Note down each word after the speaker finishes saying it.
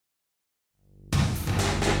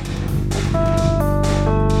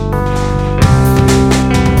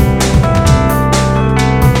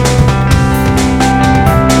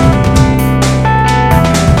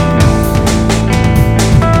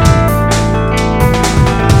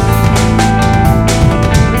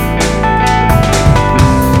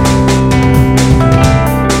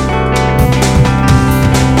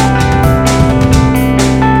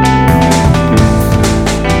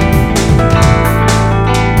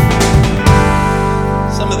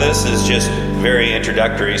this is just very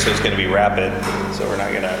introductory, so it's going to be rapid. So we're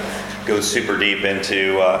not going to go super deep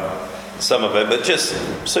into some of it, but just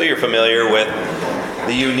so you're familiar with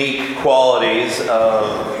the unique qualities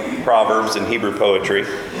of Proverbs and Hebrew poetry.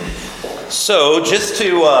 So just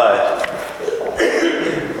to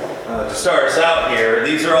start us out here,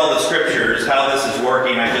 these are all the scriptures, how this is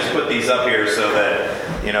working. I just put these up here so that,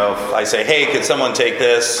 if I say, hey, could someone take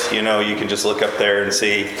this? You can just look up there and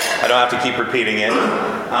see. I don't have to keep repeating it.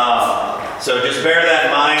 So just bear that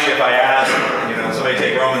in mind if I ask, somebody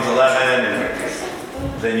take Romans 11, and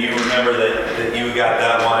then you remember that you got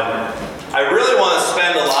that one. I really want to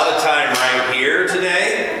spend a lot of time right here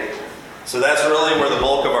today. So that's really where the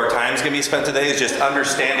bulk of our time is going to be spent today, is just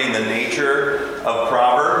understanding the nature of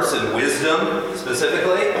Proverbs and wisdom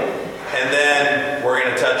specifically. And then we're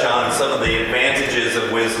going to touch on some of the advantages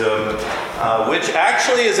of wisdom, which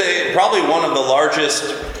actually is probably one of the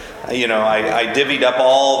largest. I divvied up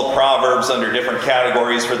all the Proverbs under different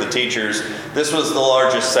categories for the teachers. This was the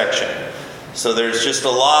largest section. So there's just a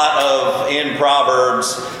lot in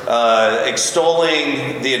Proverbs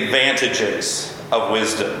extolling the advantages of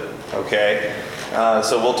wisdom. Okay,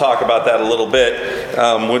 so we'll talk about that a little bit.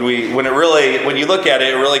 When you look at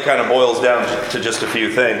it, it really kind of boils down to just a few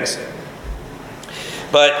things.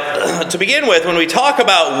 But to begin with, when we talk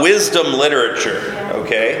about wisdom literature,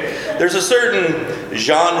 okay, there's a certain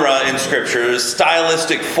genre in Scripture, a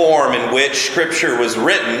stylistic form in which Scripture was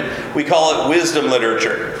written. We call it wisdom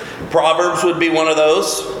literature. Proverbs would be one of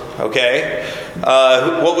those, okay?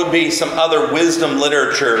 What would be some other wisdom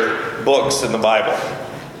literature books in the Bible?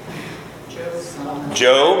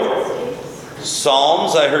 Job,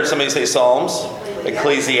 Psalms, I heard somebody say Psalms,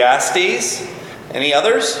 Ecclesiastes, any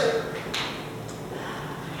others?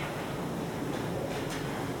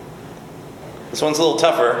 This one's a little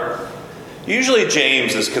tougher. Usually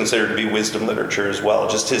James is considered to be wisdom literature as well.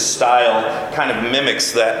 Just his style kind of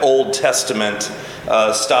mimics that Old Testament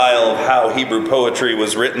style of how Hebrew poetry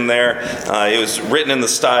was written there. It was written in the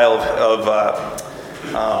style of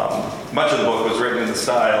much of the book was written in the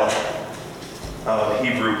style of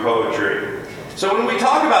Hebrew poetry. So when we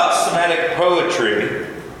talk about Semitic poetry,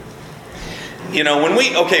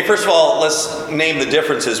 first of all, let's name the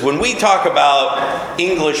differences. When we talk about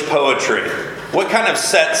English poetry, what kind of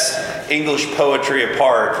sets English poetry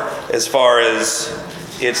apart as far as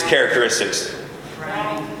its characteristics?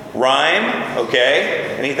 Rhyme,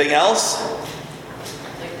 okay. Anything else?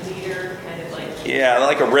 Like meter, kind of like... Yeah,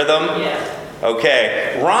 like a rhythm? Yeah.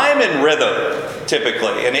 Okay, rhyme and rhythm,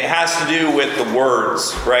 typically, and it has to do with the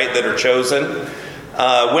words, right, that are chosen.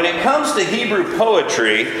 When it comes to Hebrew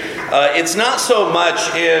poetry, it's not so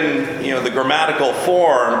much in the grammatical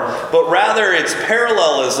form, but rather it's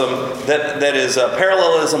parallelism that is a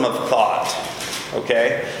parallelism of thought.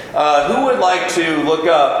 Okay, who would like to look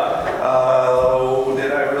up?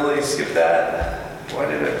 Did I really skip that? Why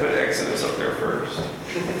did I put Exodus up there first?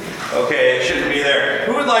 Okay, it shouldn't be there.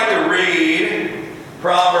 Who would like to read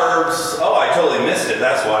Proverbs? Oh, I totally missed it.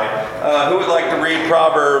 That's why. Who would like to read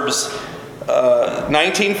Proverbs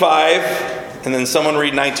 19:5, and then someone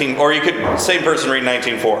read 19, or same person read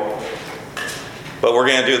 19:4. But we're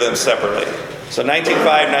going to do them separately. So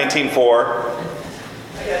 19:5, 19:4.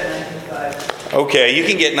 I got 19:5. Okay, you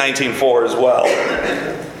can get 19:4 as well.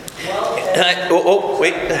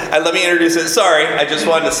 Wait. Let me introduce it. Sorry, I just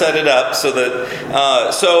wanted to set it up so that.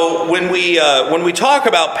 So when we talk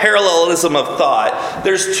about parallelism of thought,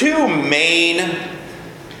 there's two main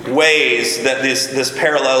ways that this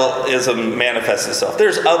parallelism manifests itself.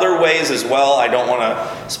 There's other ways as well. I don't want to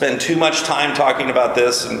spend too much time talking about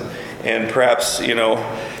this and perhaps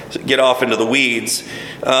get off into the weeds.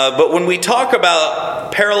 But when we talk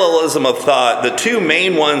about parallelism of thought, the two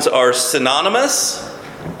main ones are synonymous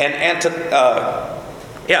and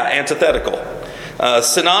antithetical.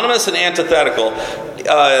 Synonymous and antithetical.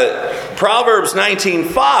 Proverbs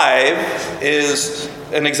 19:5 is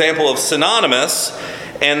an example of synonymous,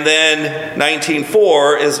 and then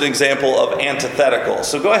 19:4 is an example of antithetical.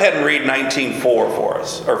 So go ahead and read 19:4 for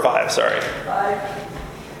us, or 5, sorry. 5. A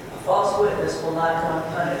false witness will not come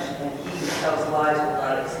punished, and he who tells lies will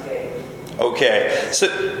not escape. Okay,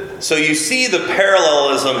 so you see the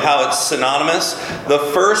parallelism, how it's synonymous. The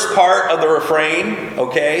first part of the refrain,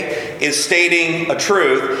 okay, is stating a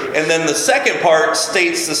truth, and then the second part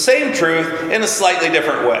states the same truth in a slightly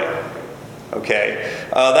different way. Okay,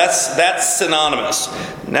 that's synonymous.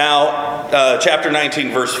 Now, chapter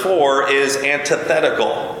 19, verse 4 is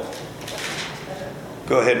antithetical.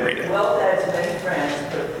 Go ahead and read it. Wealth adds many friends,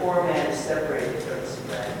 but a poor man is separated from his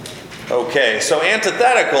friend. Okay, so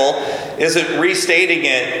antithetical isn't restating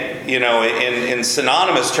it, in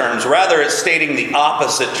synonymous terms. Rather, it's stating the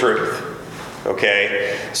opposite truth.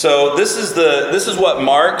 Okay, so this is what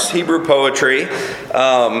marks Hebrew poetry,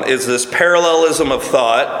 is this parallelism of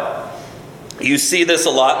thought. You see this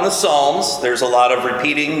a lot in the Psalms. There's a lot of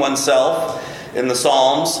repeating oneself in the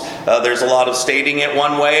Psalms. There's a lot of stating it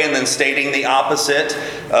one way and then stating the opposite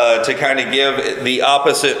to kind of give the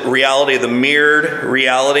opposite reality, the mirrored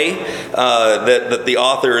reality that the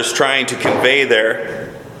author is trying to convey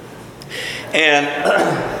there. And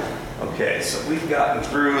okay, so we've gotten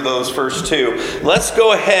through those first two. Let's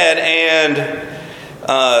go ahead and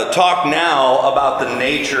talk now about the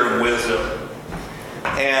nature of wisdom.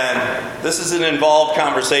 And this is an involved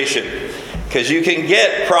conversation, because you can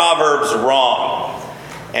get Proverbs wrong.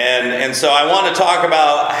 And so I want to talk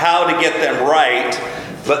about how to get them right,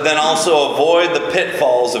 but then also avoid the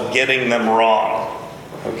pitfalls of getting them wrong.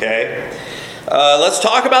 Okay? Let's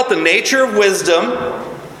talk about the nature of wisdom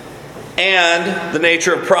and the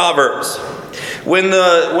nature of Proverbs. When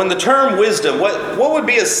the term wisdom, what would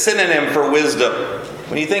be a synonym for wisdom?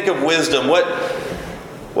 When you think of wisdom,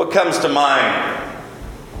 what comes to mind?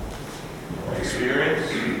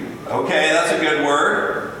 Experience. Okay, that's a good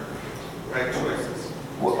word. Right choices.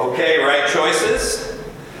 Okay, right choices.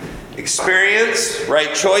 Experience,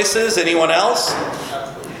 right choices. Anyone else?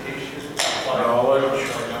 Knowledge.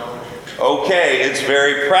 Okay, it's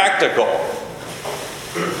very practical.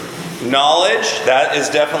 Knowledge, that is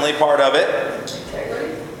definitely part of it.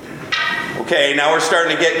 Integrity. Okay, now we're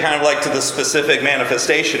starting to get kind of like to the specific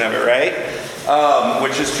manifestation of it, right?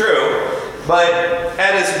 Which is true. But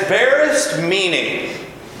at its barest meaning,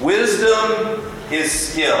 wisdom is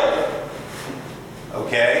skill.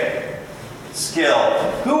 Okay? Skill.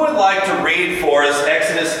 Who would like to read for us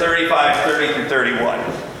Exodus 35, 30 through 31?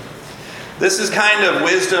 This is kind of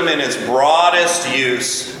wisdom in its broadest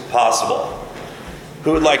use possible.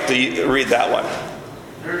 Who would like to read that one?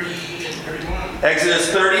 30 and 31. Exodus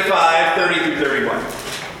 35, 30 through 31.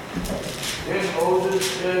 Then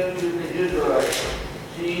Moses said to the Israelites,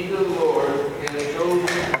 "See the Lord has chosen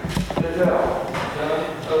Bezalel, son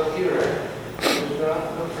of Uri, the son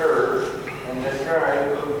of Hur, and the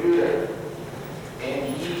tribe of Judah.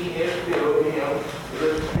 And he has filled him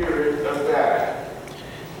with the Spirit of God,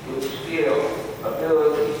 with skill,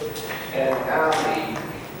 ability, and knowledge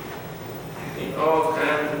in all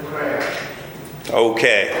kinds of craft."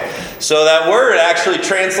 Okay, so that word actually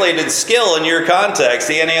translated skill in your context.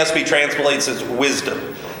 The NASB translates as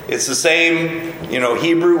wisdom. It's the same,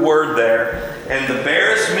 Hebrew word there. And the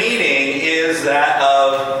barest meaning is that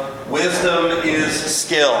of wisdom is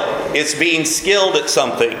skill. It's being skilled at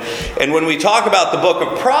something. And when we talk about the book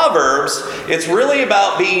of Proverbs, it's really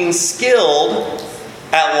about being skilled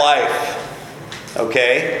at life.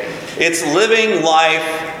 Okay? It's living life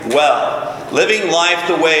well. Living life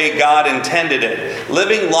the way God intended it.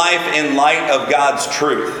 Living life in light of God's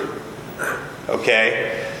truth.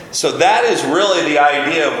 Okay? So that is really the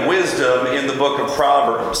idea of wisdom in the book of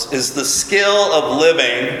Proverbs, is the skill of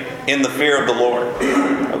living in the fear of the Lord.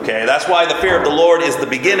 Okay? That's why the fear of the Lord is the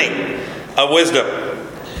beginning of wisdom.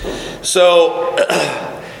 So,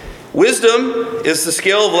 wisdom is the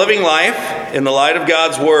skill of living life in the light of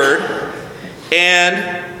God's Word,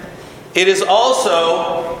 and it is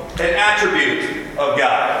also an attribute of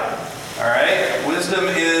God. All right? Wisdom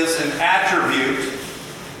is an attribute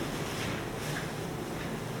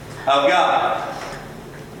of God.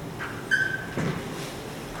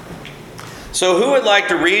 So who would like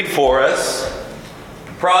to read for us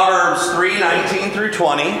Proverbs 3:19 through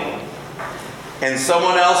 20, and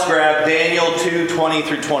someone else grab Daniel 2:20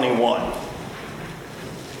 through 21.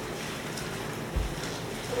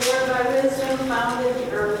 The Lord by wisdom founded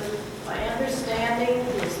the earth, by understanding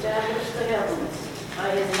he established the heavens. By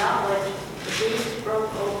his knowledge the deeps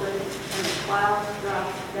broke open, and the clouds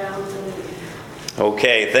dropped down to the earth.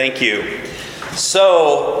 Okay, thank you.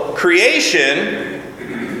 So, creation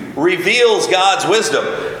reveals God's wisdom.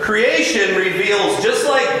 Creation reveals, just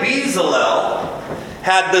like Bezalel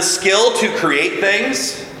had the skill to create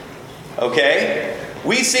things, okay?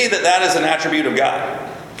 We see that is an attribute of God.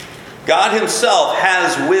 God himself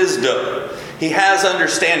has wisdom. He has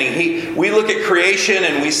understanding. We look at creation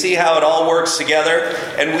and we see how it all works together,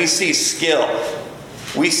 and we see skill.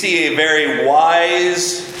 We see a very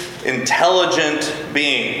wise, intelligent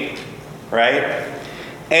being, right?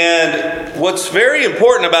 And what's very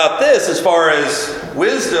important about this, as far as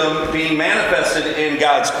wisdom being manifested in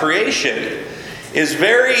God's creation, is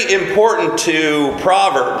very important to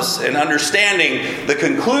Proverbs and understanding the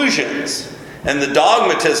conclusions and the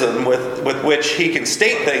dogmatism with which he can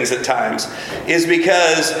state things at times is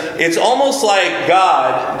because it's almost like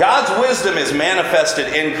God's wisdom is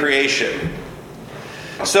manifested in creation.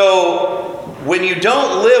 So when you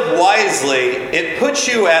don't live wisely, it puts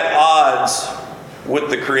you at odds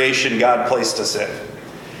with the creation God placed us in.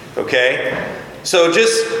 Okay? So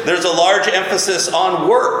there's a large emphasis on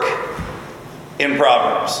work in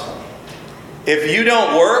Proverbs. If you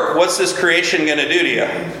don't work, what's this creation going to do to you?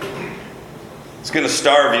 It's going to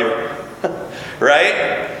starve you.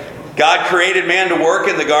 Right? God created man to work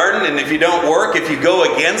in the garden, and if you don't work, if you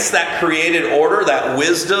go against that created order, that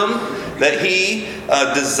wisdom that he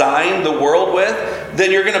designed the world with,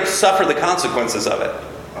 then you're going to suffer the consequences of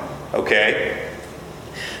it. Okay?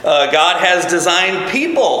 God has designed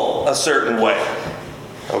people a certain way.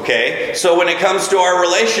 Okay? So when it comes to our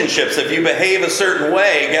relationships, if you behave a certain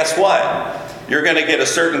way, guess what? You're going to get a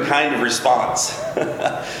certain kind of response.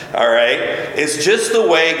 All right? It's just the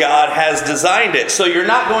way God has designed it. So you're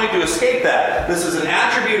not going to escape that. This is an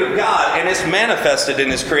attribute of God, and it's manifested in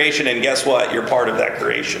his creation, and guess what? You're part of that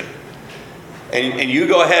creation. And you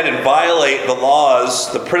go ahead and violate the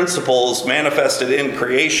laws, the principles manifested in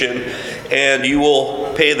creation, and you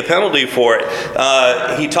will pay the penalty for it.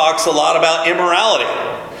 He talks a lot about immorality.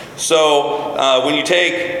 So when you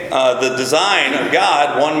take the design of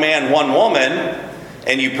God, one man, one woman,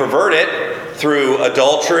 and you pervert it through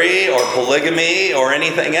adultery or polygamy or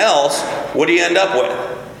anything else, what do you end up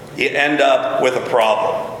with? You end up with a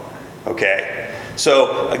problem. Okay?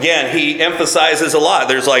 So again, he emphasizes a lot.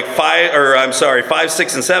 There's like 5,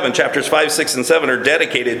 6, and 7. Chapters 5, 6, and 7 are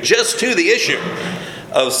dedicated just to the issue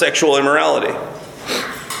of sexual immorality.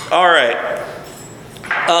 All right.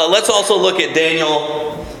 Let's also look at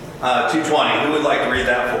Daniel 2:20. Who would like to read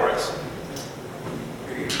that for us?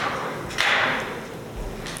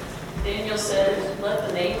 Daniel says, "Let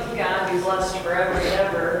the name of God be blessed forever and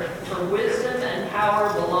ever, for wisdom and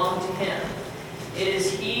power belong to him. It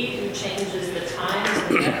is he who changes the times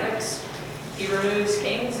and epochs. He removes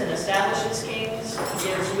kings and establishes kings. He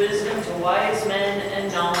gives wisdom to wise men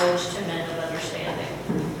and knowledge to men of understanding."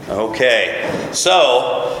 Okay,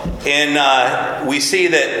 so we see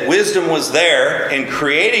that wisdom was there in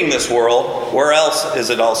creating this world. Where else is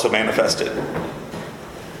it also manifested?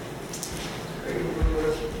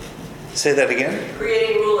 Say that again?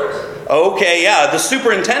 Creating rulers. Okay, yeah, the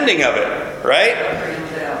superintending of it, right? Bring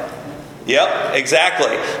them down. Yep,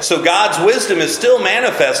 exactly. So God's wisdom is still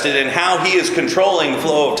manifested in how he is controlling the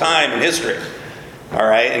flow of time and history. All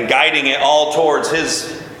right, and guiding it all towards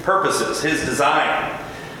his purposes, his design.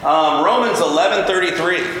 Romans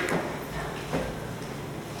 11:33.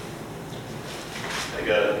 I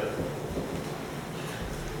got it.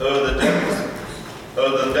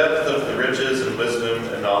 Oh, the depth of the riches and wisdom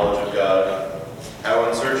and knowledge of God. How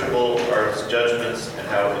unsearchable are his judgments and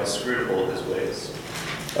how inscrutable his ways.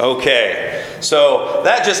 Okay, so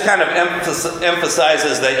that just kind of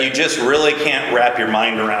emphasizes that you just really can't wrap your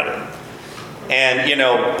mind around it. And,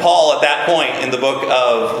 Paul at that point in the book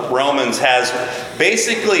of Romans has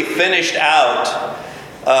basically finished out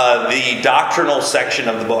the doctrinal section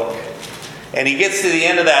of the book. And he gets to the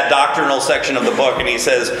end of that doctrinal section of the book and he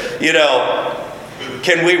says,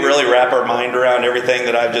 can we really wrap our mind around everything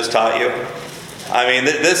that I've just taught you? I mean,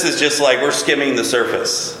 this is just like we're skimming the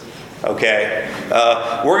surface. Okay?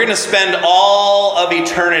 We're going to spend all of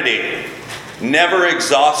eternity never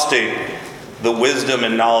exhausting the wisdom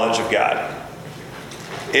and knowledge of God.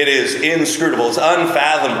 It is inscrutable. It's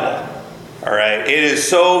unfathomable. All right? It is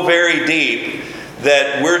so very deep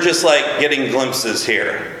that we're just like getting glimpses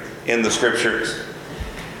here in the scriptures.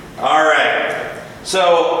 All right.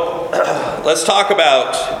 So let's talk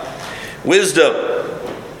about wisdom.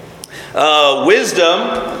 Wisdom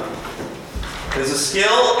is a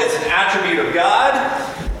skill. It's an attribute of God.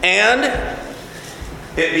 And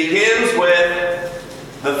it begins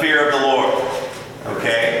with the fear of the Lord.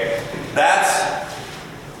 Okay?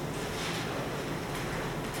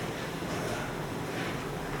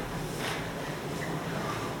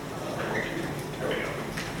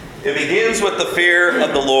 It begins with the fear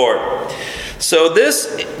of the Lord. So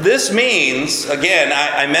this means, again,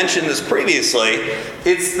 I mentioned this previously,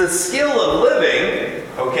 it's the skill of living,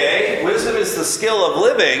 okay? Wisdom is the skill of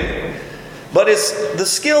living, but it's the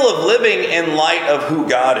skill of living in light of who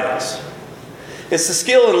God is. It's the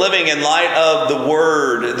skill in living in light of the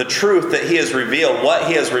Word, the truth that He has revealed, what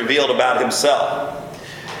He has revealed about Himself.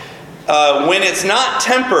 When it's not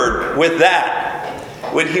tempered with that,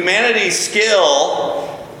 when humanity's skill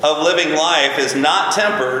of living life is not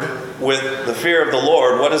tempered with the fear of the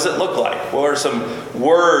Lord, what does it look like? What are some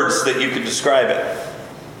words that you could describe it?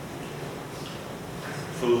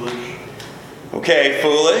 Foolish. Okay,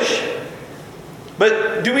 foolish.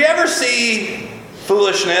 But do we ever see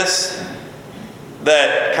foolishness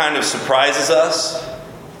that kind of surprises us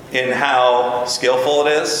in how skillful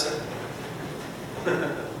it is?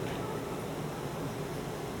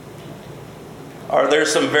 Are there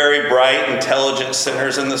some very bright, intelligent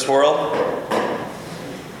sinners in this world?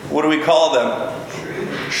 What do we call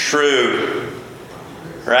them? Shrewd.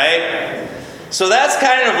 Right? So that's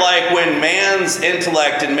kind of like when man's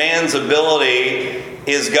intellect and man's ability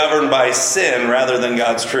is governed by sin rather than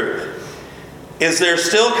God's truth. Is there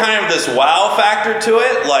still kind of this wow factor to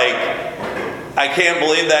it? Like, I can't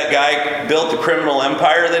believe that guy built the criminal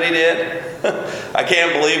empire that he did. I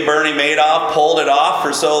can't believe Bernie Madoff pulled it off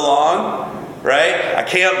for so long. Right? I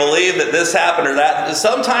can't believe that this happened or that.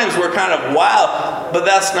 Sometimes we're kind of wow, but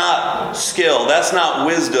that's not skill. That's not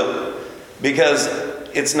wisdom. Because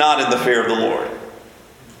it's not in the fear of the Lord.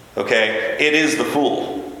 Okay? It is the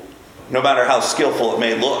fool. No matter how skillful it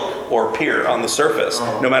may look or appear on the surface.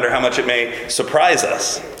 No matter how much it may surprise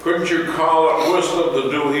us. Couldn't you call it wisdom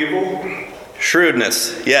to do evil?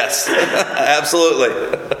 Shrewdness. Yes.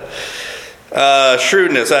 Absolutely.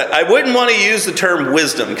 Shrewdness. I wouldn't want to use the term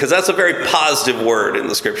wisdom because that's a very positive word in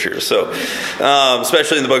the scriptures. So,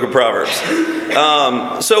 especially in the book of Proverbs.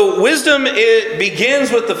 So wisdom, it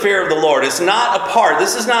begins with the fear of the Lord. It's not apart.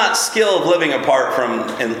 This is not skill of living apart from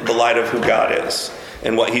in the light of who God is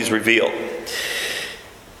and what He's revealed.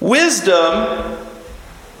 Wisdom,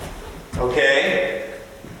 okay.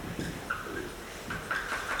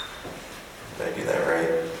 Did I do that right?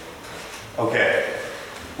 Okay.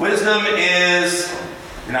 Wisdom is,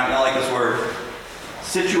 you're not going to like this word,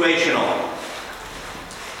 situational.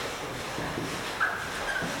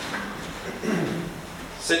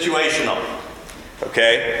 Situational.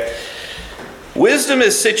 Okay? Wisdom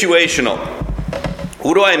is situational.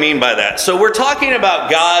 What do I mean by that? So we're talking about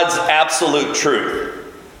God's absolute truth.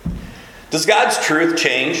 Does God's truth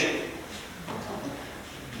change?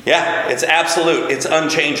 Yeah, it's absolute. It's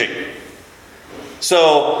unchanging.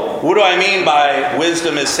 So, what do I mean by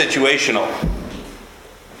wisdom is situational?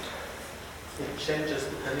 It changes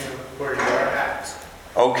depending on where you are at.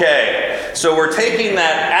 Okay, so we're taking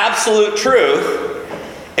that absolute truth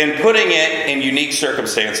and putting it in unique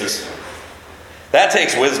circumstances. That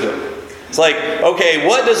takes wisdom. It's like, okay,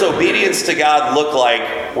 what does obedience to God look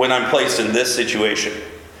like when I'm placed in this situation?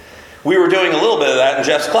 We were doing a little bit of that in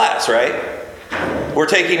Jeff's class, right? We're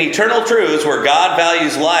taking eternal truths where God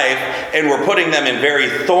values life and we're putting them in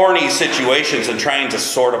very thorny situations and trying to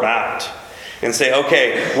sort them out. And say,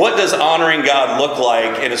 okay, what does honoring God look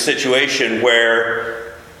like in a situation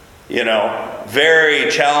where, very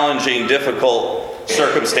challenging, difficult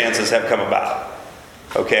circumstances have come about?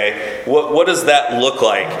 Okay, what does that look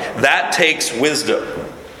like? That takes wisdom.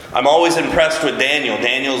 I'm always impressed with Daniel.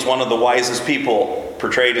 Daniel is one of the wisest people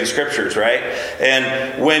portrayed in scriptures, right?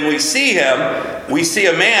 And when we see him, we see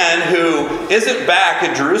a man who isn't back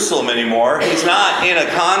at Jerusalem anymore. He's not in a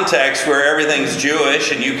context where everything's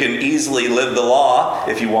Jewish and you can easily live the law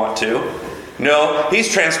if you want to. No, he's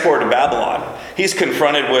transported to Babylon. He's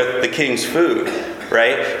confronted with the king's food,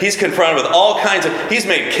 right? He's confronted with all kinds of... He's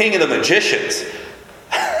made king of the magicians.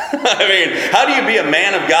 I mean, how do you be a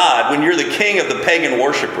man of God when you're the king of the pagan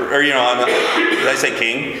worshiper? Or, did I say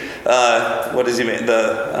king? What does he mean?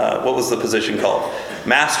 What was the position called?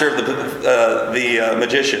 Master of the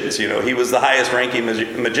magicians. He was the highest ranking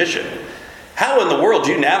magician. How in the world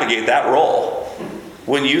do you navigate that role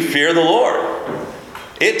when you fear the Lord?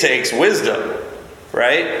 It takes wisdom,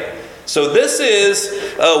 right? So this is,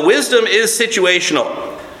 wisdom is situational.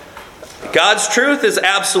 God's truth is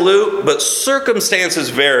absolute, but circumstances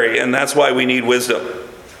vary, and that's why we need wisdom.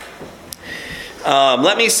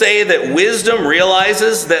 Let me say that wisdom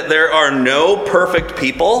realizes that there are no perfect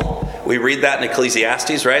people. We read that in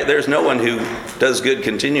Ecclesiastes, right? There's no one who does good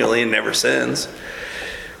continually and never sins.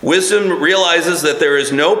 Wisdom realizes that there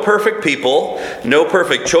is no perfect people, no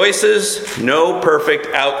perfect choices, no perfect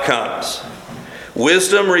outcomes.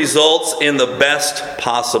 Wisdom results in the best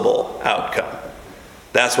possible outcome.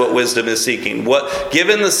 That's what wisdom is seeking.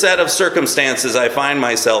 Given the set of circumstances I find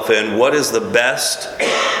myself in, what is the best,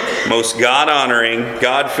 most God-honoring,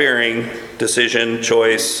 God-fearing decision,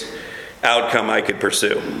 choice, outcome I could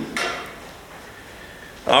pursue?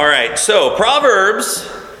 All right, so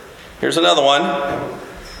Proverbs, here's another one.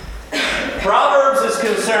 Proverbs is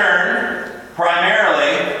concerned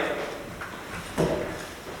primarily...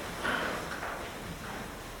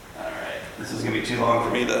 All right, this is going to be too long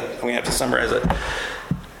for me I'm going to have to summarize it.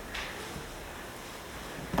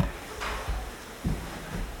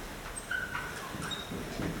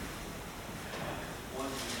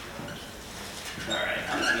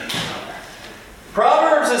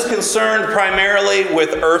 concerned primarily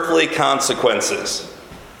with earthly consequences.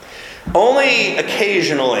 Only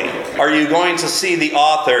occasionally are you going to see the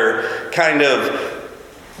author kind of,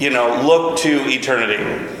 look to eternity.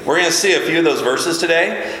 We're going to see a few of those verses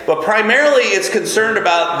today, but primarily it's concerned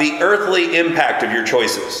about the earthly impact of your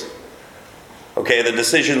choices. Okay, the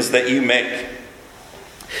decisions that you make.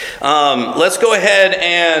 Let's go ahead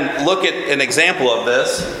and look at an example of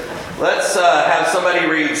this. Let's have somebody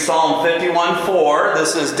read Psalm 51:4.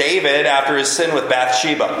 This is David after his sin with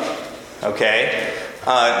Bathsheba. Okay,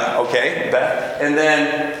 Beth. And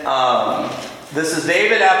then this is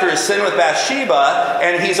David after his sin with Bathsheba,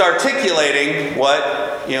 and he's articulating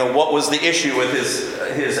what was the issue with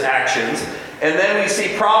his actions. And then we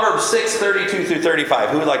see Proverbs 6:32 through 35.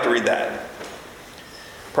 Who would like to read that?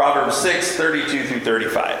 Proverbs 6:32 through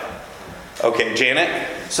 35. Okay, Janet.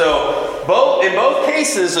 So in both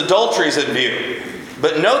cases, adultery is in view.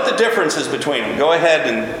 But note the differences between them. Go ahead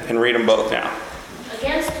and read them both now.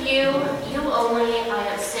 Against you only I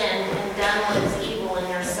have sinned and done what is evil in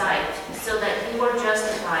your sight, so that you are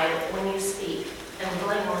justified when you speak and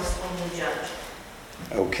blameless when you judge.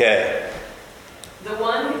 Okay. The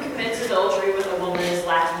one who commits adultery with a woman is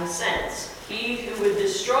lacking sense. He who would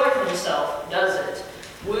destroy himself does it.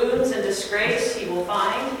 Wounds and disgrace he will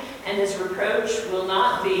find, and his reproach will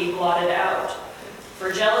not be blotted out.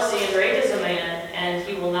 For jealousy enrages a man, and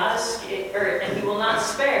he will not spare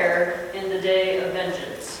in the day of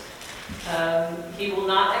vengeance. He will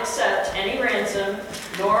not accept any ransom,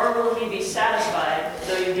 nor will he be satisfied,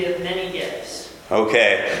 though you give many gifts.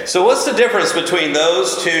 Okay, so what's the difference between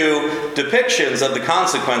those two depictions of the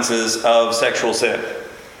consequences of sexual sin?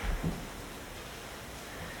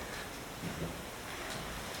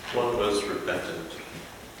 One was repentant.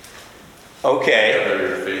 Okay. The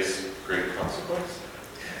other face great consequence.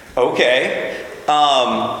 Okay.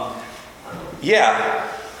 Yeah.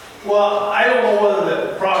 Well, I don't know whether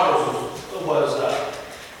the Proverbs was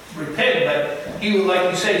repentant, but like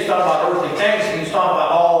you say, he's talking about earthly things, and he's talking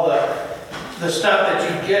about all the stuff that you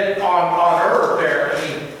get on earth there. I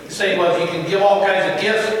mean, saying was you can give all kinds of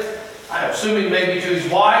gifts. I'm assuming maybe to his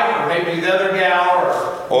wife, or maybe the other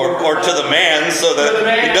gal, or to the man, so that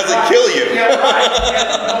he doesn't kill you. Yeah, right.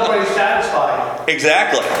 Yeah, nobody's satisfied.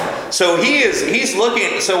 Exactly. So he's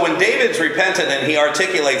looking. So when David's repentant and he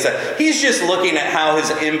articulates that, he's just looking at how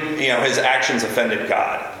his actions offended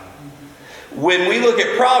God. When we look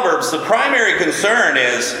at Proverbs, the primary concern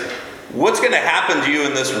is what's going to happen to you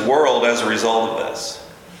in this world as a result of this.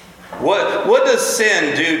 What does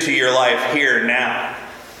sin do to your life here now?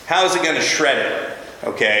 How is it going to shred it?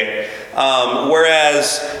 Okay.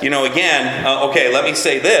 Whereas, again, okay, let me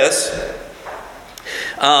say this.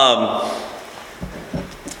 I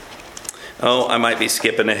might be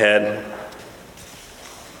skipping ahead.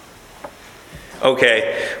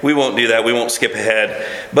 Okay, we won't do that. We won't skip ahead.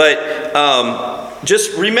 But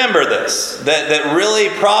just remember this, that really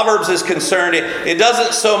Proverbs is concerned, it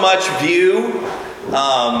doesn't so much view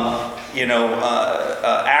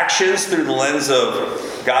actions through the lens of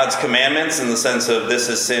God's commandments in the sense of this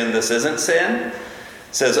is sin, this isn't sin. It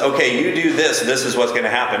says, okay, you do this, this is what's going to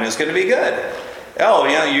happen. It's going to be good. Oh,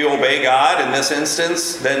 yeah, you obey God in this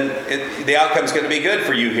instance, then the outcome is going to be good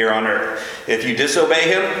for you here on earth. If you disobey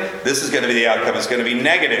Him, this is going to be the outcome. It's going to be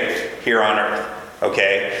negative here on earth.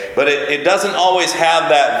 Okay? But it doesn't always have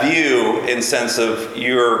that view in sense of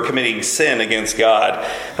you're committing sin against God.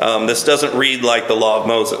 This doesn't read like the law of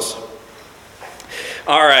Moses.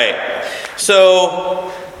 All right.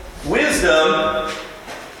 So, wisdom.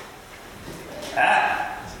 See,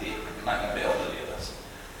 I'm not going to be able to do this.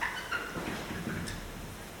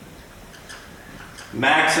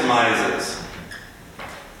 Maximizes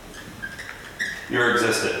your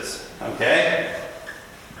existence. Okay?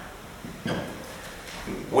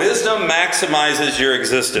 Wisdom maximizes your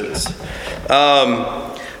existence.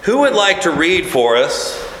 Who would like to read for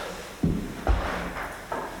us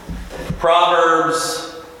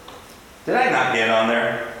Proverbs? Did I not get on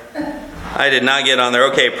there? I did not get on there.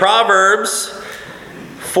 Okay, Proverbs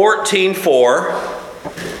 14:4.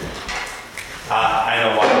 I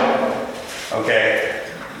know why. Okay.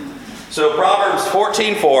 So Proverbs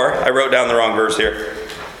 14:4. I wrote down the wrong verse here.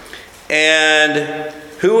 And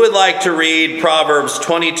who would like to read Proverbs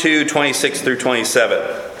 22:26 through 27?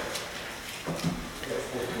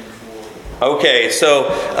 Okay, so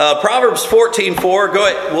Proverbs 14:4. Go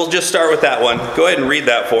ahead. We'll just start with that one. Go ahead and read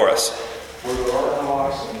that for us. For there are no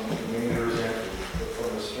oxen, neither there is empty, but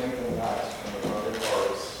from the strength of knives from the rugged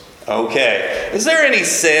hearts. Okay. Is there any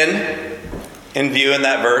sin in view in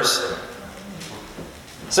that verse?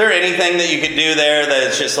 Is there anything that you could do there that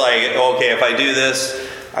it's just like, okay, if I do this,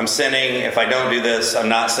 I'm sinning. If I don't do this, I'm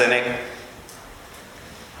not sinning.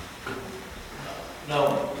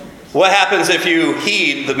 No. What happens if you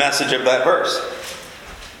heed the message of that verse?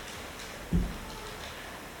 You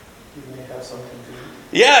may have something to do.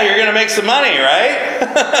 Yeah, you're going to make some money, right?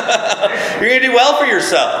 You're going to do well for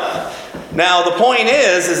yourself. Now, the point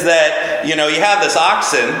is that, you have this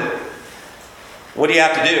oxen. What do you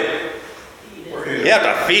have to do? You have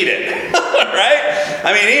to feed it, right?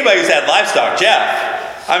 I mean, anybody who's had livestock,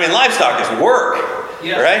 Jeff, livestock is work.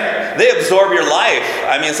 Yes. Right? They absorb your life.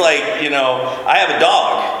 It's like, I have a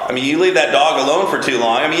dog. You leave that dog alone for too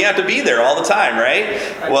long. You have to be there all the time, right?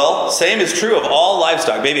 Well, same is true of all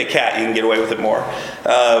livestock. Maybe a cat, you can get away with it more.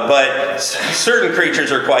 But certain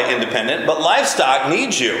creatures are quite independent. But livestock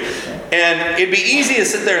needs you. And it'd be easy to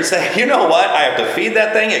sit there and say, you know what? I have to feed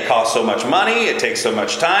that thing. It costs so much money. It takes so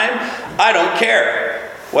much time. I don't care.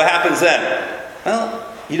 What happens then? Well,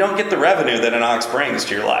 you don't get the revenue that an ox brings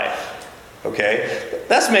to your life. Okay?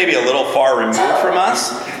 That's maybe a little far removed from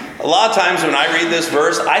us. A lot of times when I read this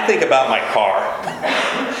verse, I think about my car.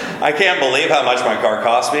 I can't believe how much my car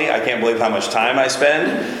costs me. I can't believe how much time I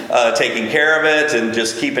spend taking care of it and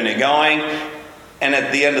just keeping it going. And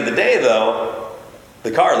at the end of the day, though, the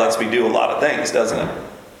car lets me do a lot of things, doesn't it?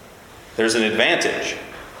 There's an advantage.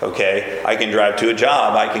 Okay, I can drive to a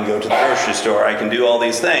job, I can go to the grocery store, I can do all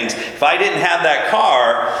these things. If I didn't have that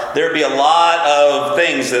car, there'd be a lot of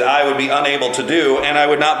things that I would be unable to do, and I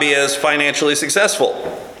would not be as financially successful.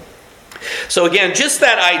 So again, just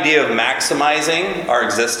that idea of maximizing our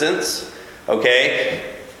existence, okay,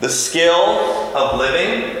 the skill of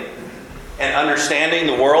living and understanding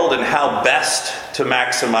the world and how best to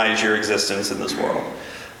maximize your existence in this world.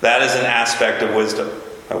 That is an aspect of wisdom.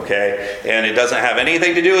 Okay, and it doesn't have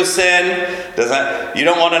anything to do with sin. You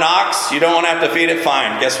don't want an ox? You don't want to have to feed it?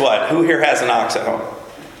 Fine. Guess what? Who here has an ox at home?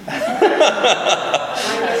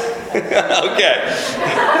 Okay.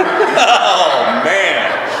 Oh, man.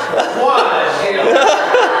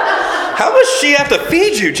 How much does she have to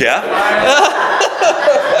feed you, Jeff? Look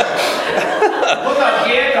how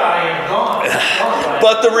dead I am gone.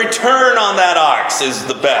 But the return on that ox is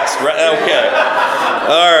the best, right? Okay.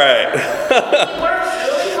 All right. He works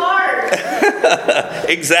really hard.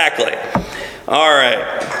 Exactly. All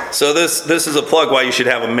right. So this is a plug why you should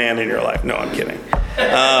have a man in your life. No, I'm kidding.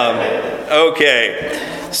 Okay.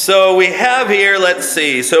 So we have here, let's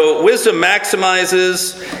see. So wisdom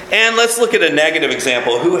maximizes, and let's look at a negative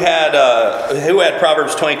example. Who had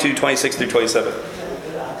Proverbs 22, 26 through 27?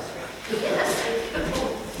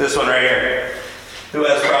 This one right here. Who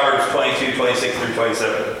has Proverbs 22, 26 through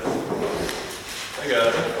 27? I got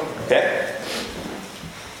it. Okay.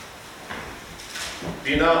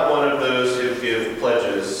 Be not one of those who give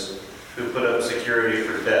pledges, who put up security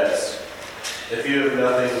for debts. If you have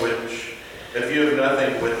nothing with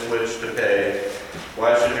which to pay,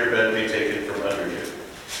 why should your bed be taken from under you?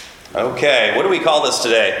 Okay, what do we call this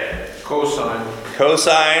today? Cosign.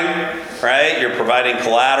 Cosign, right? You're providing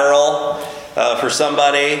collateral for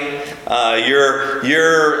somebody.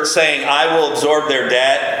 You're saying, I will absorb their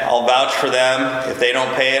debt. I'll vouch for them. If they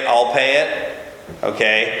don't pay it, I'll pay it.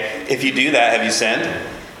 Okay. If you do that, have you sinned?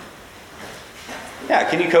 Yeah.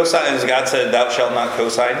 Can you cosign? As God said, thou shalt not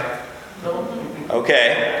cosign? No.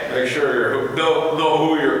 Okay. Make sure you know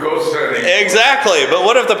who you're co-signing. Exactly. But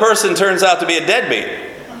what if the person turns out to be a deadbeat?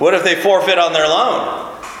 What if they forfeit on their loan?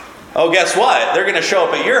 Oh, guess what? They're going to show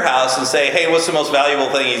up at your house and say, hey, what's the most valuable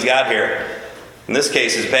thing he's got here? In this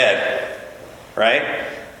case, his bed. Right?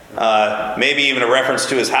 Maybe even a reference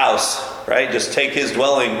to his house. Right? Just take his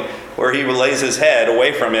dwelling where he lays his head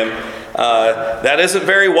away from him. That isn't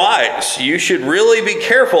very wise. You should really be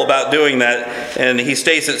careful about doing that. And he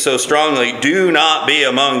states it so strongly, do not be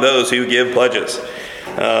among those who give pledges.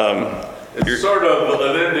 It's sort of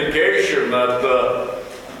an indication that the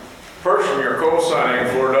person you're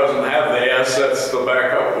co-signing for doesn't have the assets to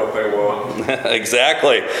back up what they want.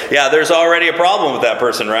 Exactly. Yeah, there's already a problem with that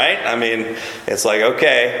person, right? I mean, it's like,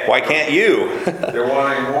 okay, why can't you? They're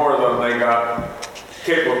wanting more than they got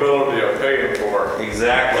capability of paying for.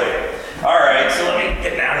 Exactly. All right, so let me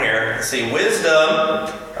get down here. Let's see, wisdom,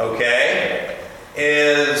 okay,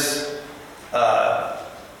 is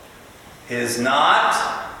not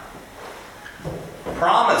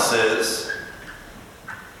promises,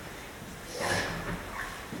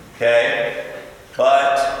 okay,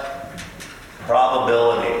 but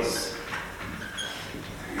probabilities.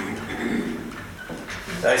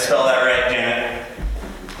 Did I spell that right, Janet?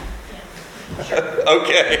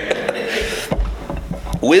 Okay.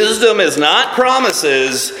 Wisdom is not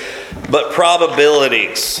promises, but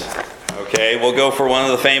probabilities. Okay, we'll go for one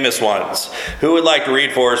of the famous ones. Who would like to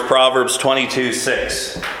read for us Proverbs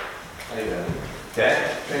 22:6? Amen.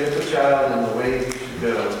 Okay. Train up a child in the way he should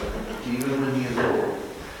go, even when he is old,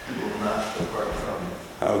 he will not depart from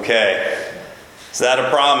it. Okay. Is that a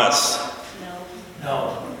promise?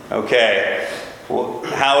 No. No. Okay. Well,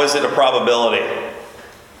 how is it a probability?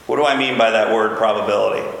 What do I mean by that word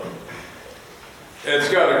probability? It's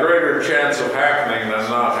got a greater chance of happening than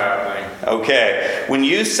not happening. Okay. When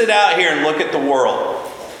you sit out here and look at the world,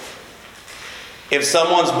 if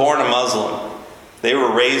someone's born a Muslim, they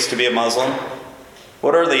were raised to be a Muslim,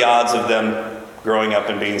 what are the odds of them growing up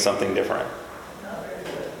and being something different? Not very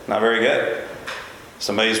good. Not very good.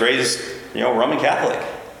 Somebody's raised, Roman Catholic.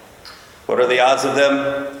 What are the odds of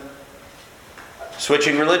them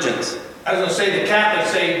switching religions? I was going to say, the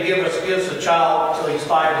Catholics say gives a child until he's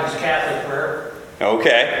 5 and he's Catholic forever.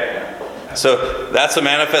 Okay. So that's a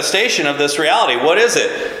manifestation of this reality. What is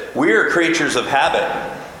it? We are creatures of habit.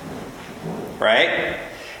 Right?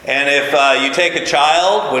 And if you take a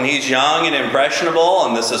child when he's young and impressionable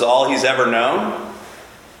and this is all he's ever known,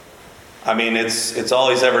 I mean, it's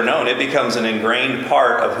all he's ever known. It becomes an ingrained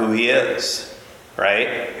part of who he is.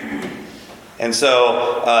 Right? And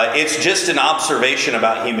so it's just an observation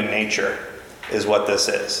about human nature is what this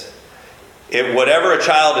is. Whatever a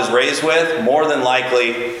child is raised with, more than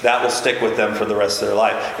likely that will stick with them for the rest of their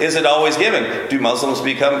life. Is it always given? Do Muslims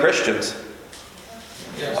become Christians?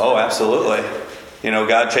 Yes. Oh, absolutely.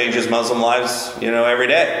 God changes Muslim lives, every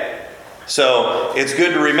day. So it's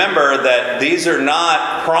good to remember that these are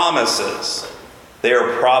not promises. They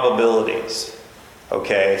are probabilities.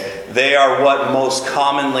 Okay? They are what most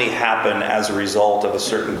commonly happen as a result of a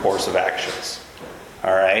certain course of actions.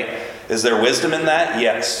 All right? Is there wisdom in that?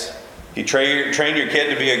 Yes. You train your kid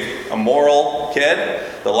to be a moral kid,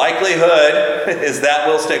 the likelihood is that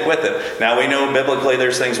will stick with it. Now we know biblically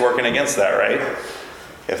there's things working against that, right?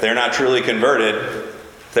 If they're not truly converted,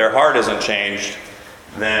 if their heart isn't changed,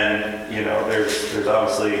 then, there's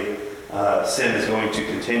obviously sin is going to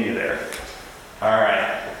continue there. All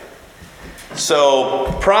right.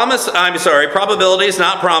 So probabilities,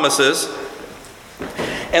 not promises.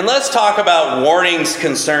 And let's talk about warnings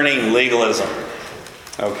concerning legalism.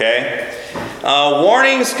 Okay?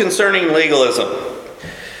 Warnings concerning legalism.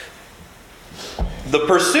 The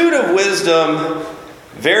pursuit of wisdom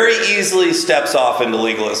very easily steps off into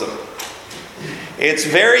legalism. It's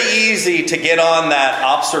very easy to get on that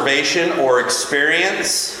observation or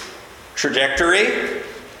experience trajectory,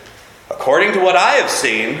 according to what I have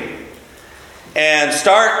seen, and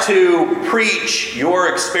start to preach your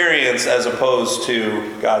experience as opposed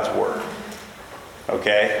to God's Word.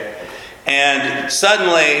 Okay? And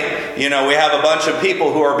suddenly, we have a bunch of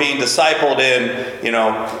people who are being discipled in,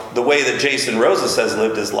 the way that Jason Rosas has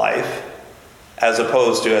lived his life, as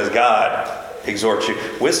opposed to as God exhorts you.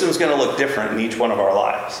 Wisdom's going to look different in each one of our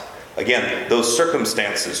lives. Again, those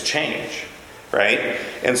circumstances change, right?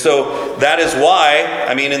 And so that is why,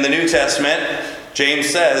 in the New Testament, James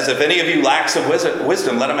says, if any of you lacks of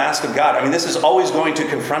wisdom, let him ask of God. This is always going to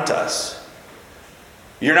confront us.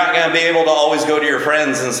 You're not going to be able to always go to your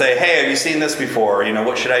friends and say, hey, have you seen this before?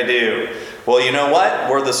 What should I do? Well, you know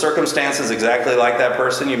what? Were the circumstances exactly like that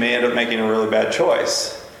person, you may end up making a really bad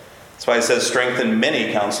choice. That's why it says strengthen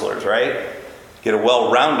many counselors, right? Get a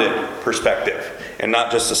well-rounded perspective and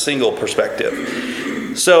not just a single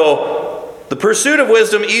perspective. So the pursuit of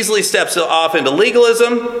wisdom easily steps off into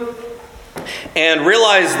legalism. And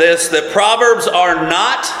realize this, that Proverbs are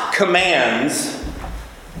not commands,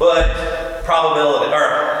 but probability,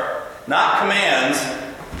 or not commands,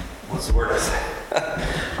 what's the word I say?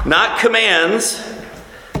 Not commands,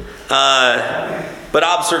 but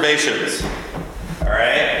observations. All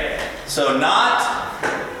right? So not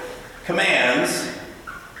commands,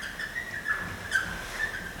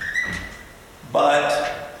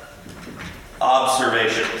 but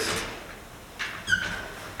observations.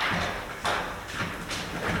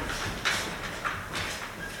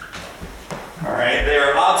 All right, they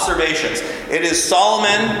are observations. It is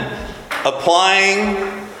Solomon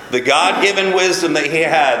applying the God-given wisdom that he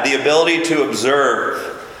had, the ability to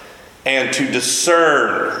observe and to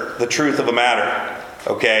discern the truth of a matter.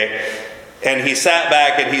 Okay? And he sat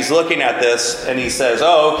back and he's looking at this and he says,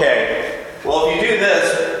 oh, okay, well, if you do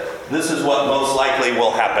this, this is what most likely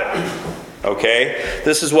will happen. Okay?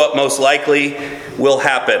 This is what most likely will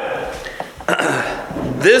happen.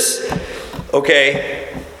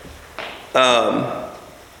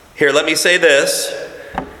 Here, let me say this.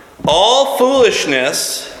 All sin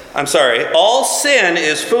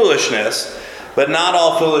is foolishness, but not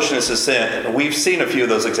all foolishness is sin. We've seen a few of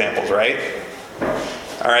those examples, right?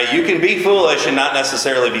 All right, you can be foolish and not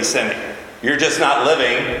necessarily be sinning. You're just not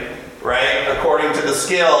living, right, according to the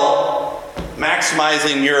skill,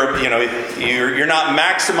 maximizing you're not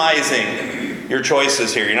maximizing your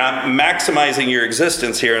choices here. You're not maximizing your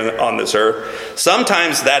existence here on this earth.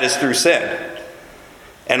 Sometimes that is through sin.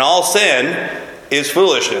 And all sin is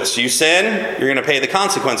foolishness. You sin, you're going to pay the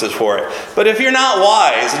consequences for it. But if you're not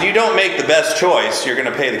wise and you don't make the best choice, you're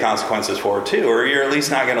going to pay the consequences for it too, or you're at least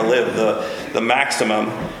not going to live the maximum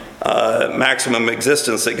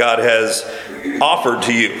existence that God has offered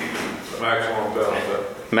to you. Maximum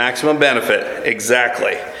benefit. Maximum benefit,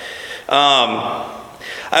 exactly.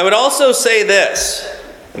 I would also say this,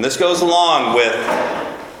 and this goes along with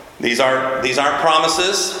these aren't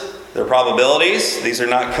promises, they're probabilities. These are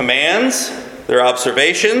not commands. They're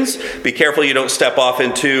observations. Be careful you don't step off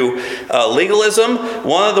into legalism.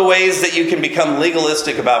 One of the ways that you can become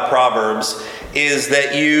legalistic about Proverbs is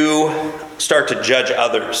that you start to judge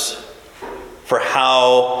others for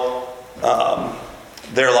how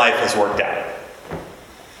their life has worked out.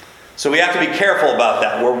 So we have to be careful about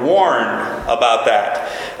that. We're warned about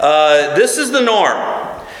that. This is the norm.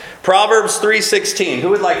 Proverbs 3:16. Who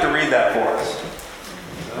would like to read that for us?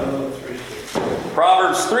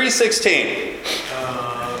 Proverbs 3:16.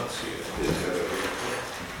 Let's see.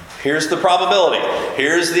 Here's the probability.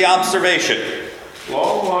 Here's the observation.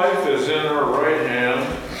 Long life is in her right hand,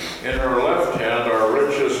 in her left hand are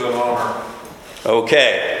riches and honor.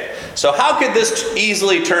 Okay. So how could this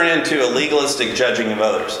easily turn into a legalistic judging of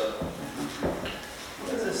others?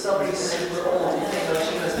 Because if somebody's super old, you think,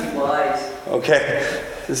 oh, she must be wise. Okay.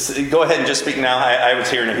 Go ahead and just speak now. I was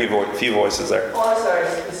hearing a few voices there. Oh, I'm sorry,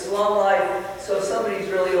 it's long life. So if somebody's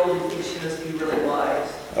really old, you think she must be really wise.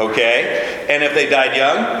 Okay. And if they died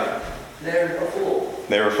young? They're a fool.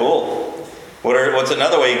 They were a fool. What's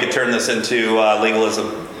another way you could turn this into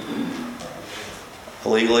legalism? A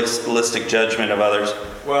legalistic judgment of others.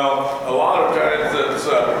 Well, a lot of times it's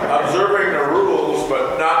observing the rules,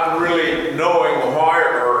 but not really knowing why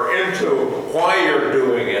or into why you're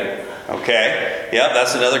doing it. Okay. Yeah,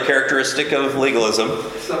 that's another characteristic of legalism.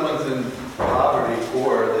 If someone's in poverty,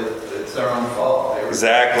 poor, it's their own fault.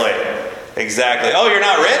 Exactly. Oh, you're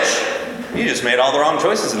not rich? You just made all the wrong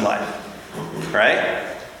choices in life. Right?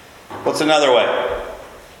 What's another way?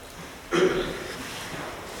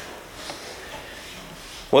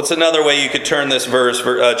 What's another way you could turn this verse,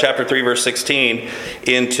 chapter 3, verse 16,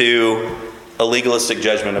 into a legalistic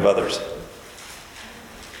judgment of others?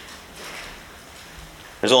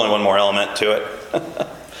 There's only one more element to it.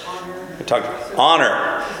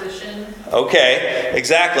 Honor. Position. Okay,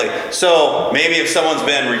 exactly. So maybe if someone's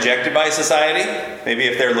been rejected by society, maybe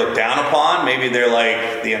if they're looked down upon, maybe they're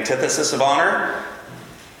like the antithesis of honor,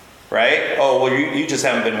 right? Oh, well, you just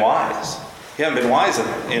haven't been wise. You haven't been wise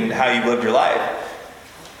in how you've lived your life.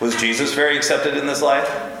 Was Jesus very accepted in this life?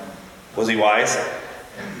 Was he wise?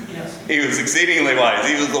 Yes. He was exceedingly wise.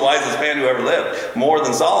 He was the wisest man who ever lived, more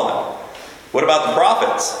than Solomon. What about the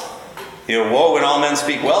prophets? Woe when all men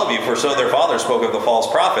speak well of you, for so their father spoke of the false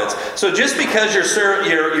prophets. So just because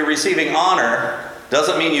you're receiving honor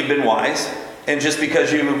doesn't mean you've been wise. And just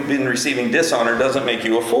because you've been receiving dishonor doesn't make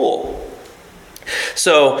you a fool.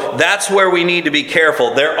 So that's where we need to be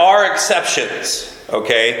careful. There are exceptions,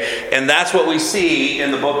 okay? And that's what we see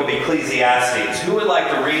in the book of Ecclesiastes. Who would like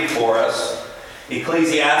to read for us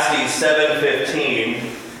Ecclesiastes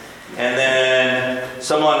 7:15, and then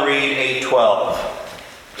someone read 8:12.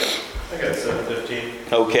 I got 7:15.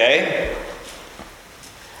 Okay.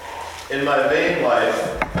 In my vain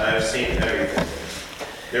life I have seen everything.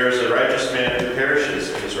 There is a righteous man who perishes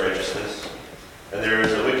in his righteousness, and there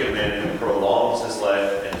is a wicked man who prolongs his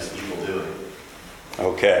life in his evil doing.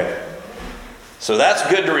 Okay. So that's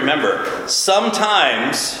good to remember.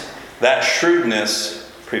 Sometimes that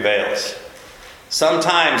shrewdness prevails.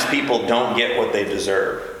 Sometimes people don't get what they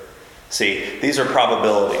deserve. See, these are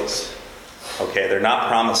probabilities. Okay, they're not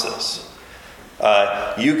promises.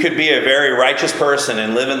 You could be a very righteous person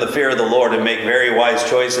and live in the fear of the Lord and make very wise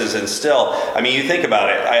choices, and still, you think about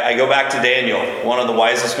it. I go back to Daniel, one of the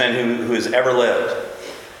wisest men who has ever lived.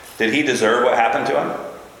 Did he deserve what happened to him?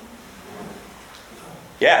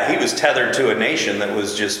 Yeah, he was tethered to a nation that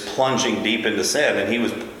was just plunging deep into sin, and he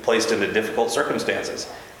was placed into difficult circumstances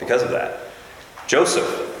because of that.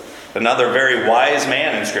 Joseph, another very wise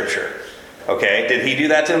man in Scripture. Okay, did he do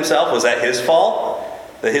that to himself? Was that his fault?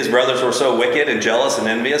 That his brothers were so wicked and jealous and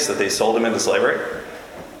envious that they sold him into slavery?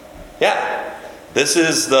 Yeah. This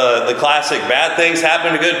is the classic bad things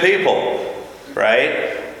happen to good people.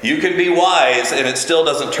 Right? You can be wise and it still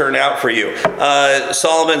doesn't turn out for you.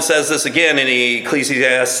 Solomon says this again in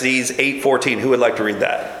Ecclesiastes 8:14. Who would like to read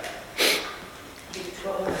that?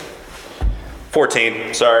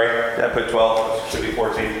 14, sorry. Did I put 12? It should be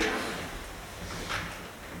 14.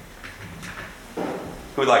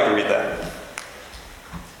 Who would like to read that?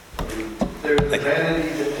 There is a vanity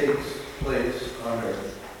that takes place on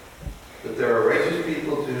earth, but there are righteous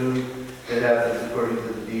people to whom it happens according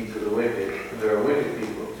to the deeds of the wicked, and there are wicked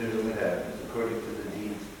people to whom it happens according to the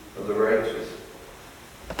deeds of the righteous.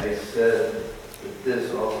 I said that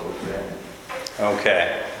this also is vanity.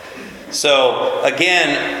 Okay. So,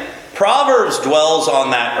 again, Proverbs dwells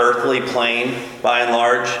on that earthly plane, by and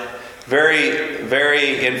large. Very,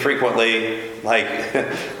 very infrequently,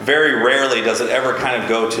 very rarely does it ever kind of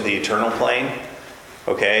go to the eternal plane,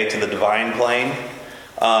 okay, to the divine plane.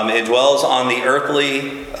 It dwells on the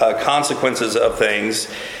earthly consequences of things.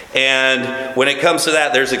 And when it comes to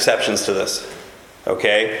that, there's exceptions to this,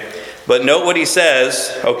 okay? But note what he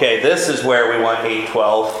says. Okay, this is where we want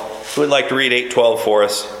 8:12. Who would like to read 8:12 for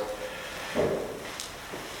us?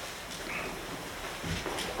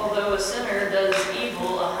 Although a sinner does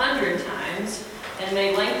evil 100 times and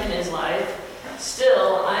may lengthen his life,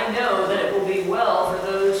 still I know that it will be well for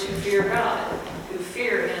those who fear God, who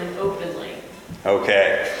fear him openly.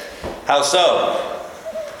 Okay. How so?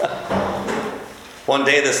 One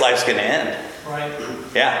day this life's going to end. Right.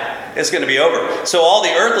 Yeah, it's going to be over. So all the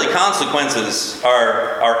earthly consequences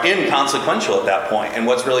are inconsequential at that point. And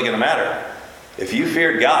what's really going to matter? If you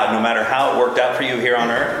feared God, no matter how it worked out for you here on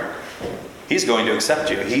earth, He's going to accept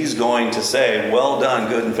you. He's going to say, well done,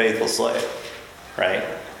 good and faithful slave. Right?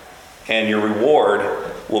 And your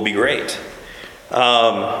reward will be great.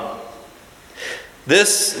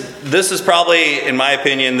 This is probably, in my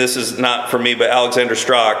opinion, this is not for me, but Alexander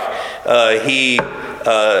Strock, he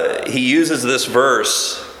uses this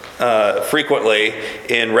verse frequently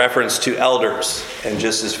in reference to elders, and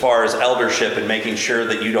just as far as eldership and making sure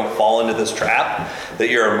that you don't fall into this trap, that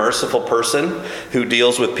you're a merciful person who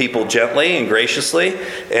deals with people gently and graciously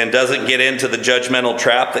and doesn't get into the judgmental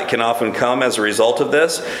trap that can often come as a result of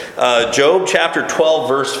this. Job chapter 12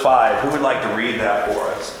 verse 5. Who would like to read that for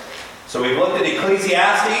us? So we've looked at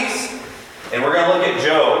Ecclesiastes, and we're going to look at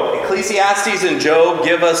Job. Ecclesiastes and Job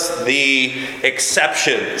give us the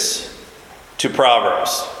exceptions to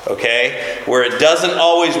Proverbs, okay? Where it doesn't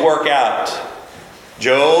always work out.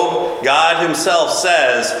 Job, God himself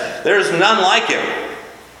says, there's none like him.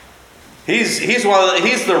 He's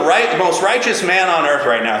the most righteous man on earth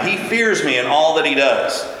right now. He fears me in all that he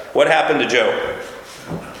does. What happened to Job?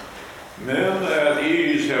 Men at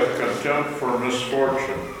ease have contempt for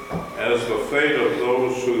misfortune, as the fate of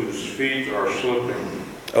those whose feet are slipping.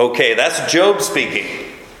 Okay, that's Job speaking.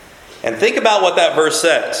 And think about what that verse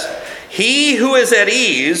says. He who is at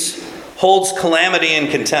ease holds calamity and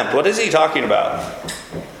contempt. What is he talking about?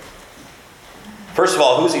 First of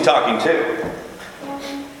all, who's he talking to?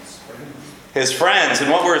 His friends.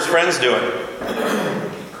 And what were his friends doing?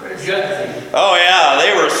 Oh yeah,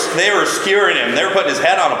 they were skewering him. They were putting his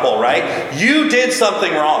head on a pole, right? You did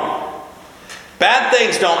something wrong. Bad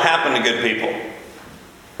things don't happen to good people.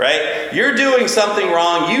 Right? You're doing something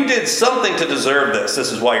wrong. You did something to deserve this.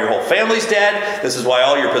 This is why your whole family's dead. This is why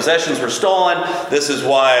all your possessions were stolen. This is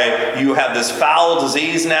why you have this foul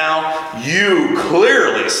disease now. You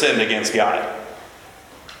clearly sinned against God.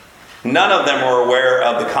 None of them were aware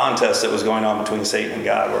of the contest that was going on between Satan and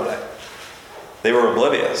God, were they? They were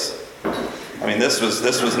oblivious. I mean, this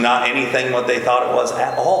was not anything what they thought it was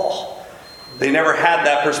at all. They never had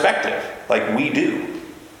that perspective like we do.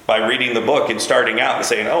 By reading the book and starting out and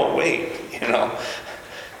saying, oh, wait,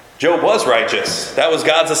 Job was righteous. That was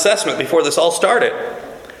God's assessment before this all started.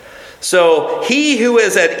 So, he who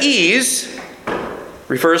is at ease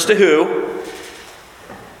refers to who?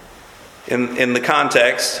 In the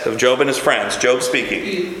context of Job and his friends. Job speaking.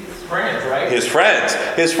 His friends, right? His friends.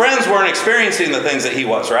 His friends weren't experiencing the things that he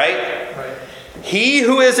was, right? Right. He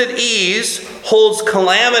who is at ease holds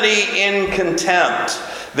calamity in contempt.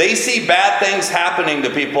 They see bad things happening to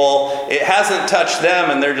people. It hasn't touched them,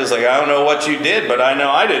 and they're just like, I don't know what you did, but I know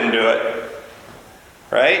I didn't do it.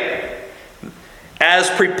 Right? As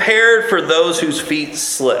prepared for those whose feet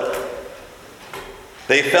slip.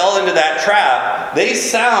 They fell into that trap. They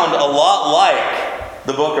sound a lot like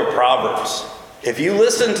the book of Proverbs. If you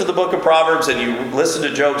listen to the book of Proverbs and you listen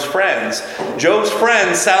to Job's friends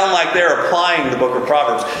sound like they're applying the book of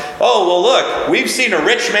Proverbs. Oh, well, look, we've seen a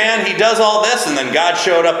rich man. He does all this, and then God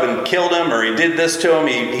showed up and killed him, or he did this to him.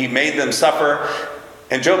 He made them suffer.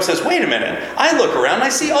 And Job says, wait a minute. I look around and I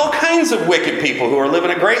see all kinds of wicked people who are living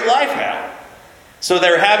a great life now. So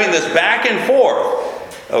they're having this back and forth.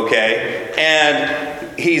 Okay?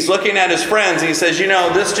 And he's looking at his friends and he says,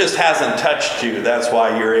 this just hasn't touched you. That's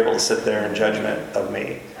why you're able to sit there in judgment of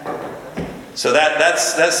me. So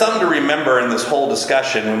that's something to remember in this whole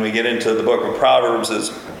discussion when we get into the book of Proverbs is,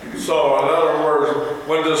 So in other words,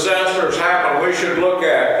 when disasters happen, we should look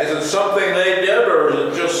at, is it something they did or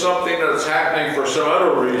is it just something that's happening for some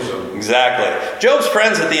other reason? exactly. Job's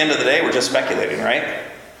friends at the end of the day were just speculating, right?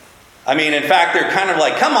 I mean, in fact, they're kind of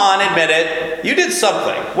like, come on, admit it. You did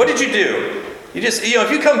something. What did you do? You just,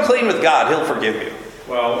 if you come clean with God, he'll forgive you.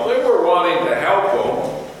 Well, they were wanting to help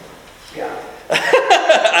them. Yeah.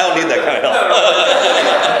 I don't need that kind of help.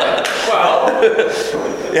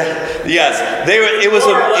 Well, Yeah. Yes.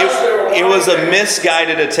 It was a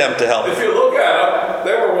misguided attempt to help. if you look at them,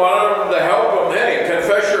 they were wanting them to help them. Hey,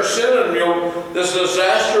 confess your sin and this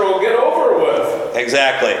disaster will get over with.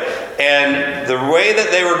 Exactly. And the way that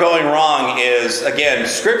they were going wrong is, again,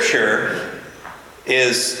 Scripture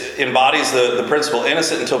embodies the principle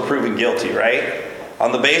innocent until proven guilty, right?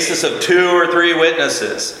 On the basis of 2 or 3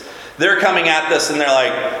 witnesses. They're coming at this and they're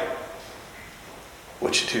like,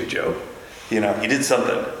 what you do, Job? You did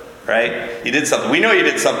something, right? You did something. We know you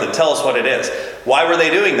did something. Tell us what it is. Why were they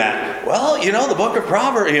doing that? Well, the book of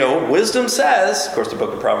Proverbs, wisdom says, of course the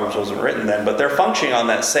book of Proverbs wasn't written then, but they're functioning on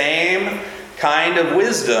that same kind of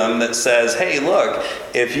wisdom that says, hey, look,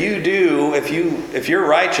 if you're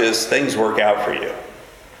righteous, things work out for you.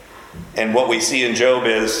 And what we see in Job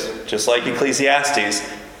is, just like Ecclesiastes,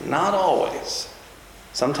 not always.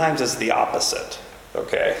 Sometimes it's the opposite,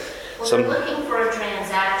 okay? Well, they're looking for a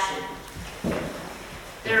transaction.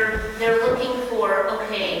 They're looking for,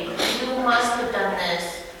 okay, you must have done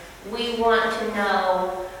this. We want to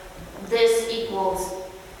know this equals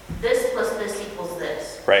this plus this equals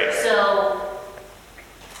this. Right. So,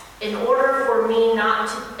 in order for me not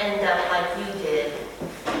to end up like you did,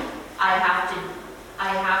 I have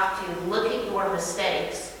to look at your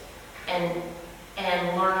mistakes and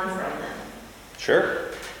learn from them. Sure.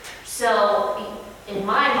 So, in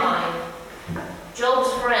my mind,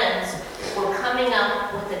 Job's friends were coming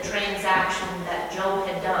up with a transaction that Job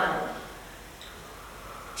had done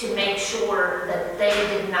to make sure that they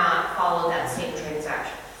did not follow that same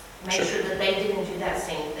transaction. Make sure that they didn't do that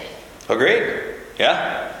same thing. Agreed.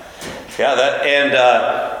 Yeah. Yeah,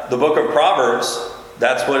 and the book of Proverbs,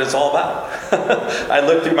 that's what it's all about. I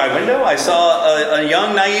looked through my window, I saw a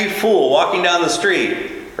young naive fool walking down the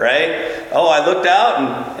street, right? Oh, I looked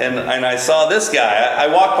out and I saw this guy. I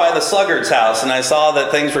walked by the sluggard's house and I saw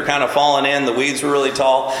that things were kind of falling in, the weeds were really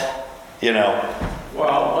tall,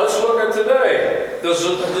 Well, let's look at today. This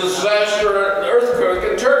is a disaster, an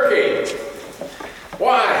earthquake in Turkey.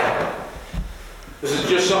 Why? Is it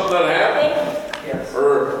just something that happened? Yes.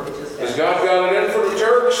 Or has God got it in for the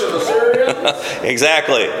Turks and the Syrians?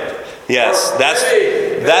 Exactly. Yes, Or that's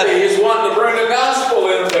maybe he's wanting to bring the gospel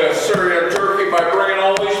into Syria and Turkey by bringing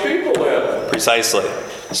all these people in. precisely.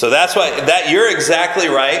 So that's why you're exactly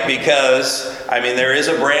right, because there is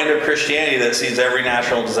a brand of Christianity that sees every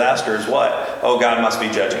natural disaster as what? Oh, God must be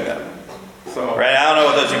judging them. So, Right? I don't know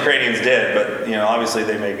what those Ukrainians did, but obviously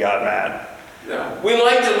they made God mad. yeah, we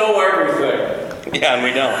like to know everything. Yeah, and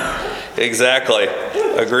we don't. Exactly.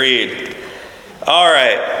 Agreed. All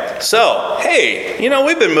right. So, hey,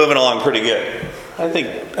 we've been moving along pretty good. I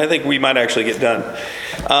think we might actually get done.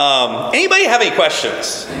 Anybody have any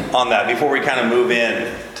questions on that before we kind of move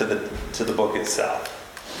in to the book itself?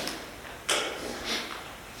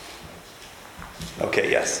 Okay.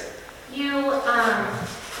 Yes. You're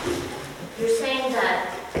saying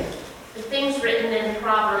that the things written in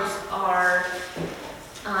Proverbs are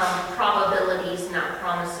probabilities, not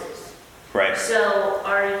promises. Right. So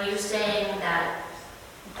are you saying that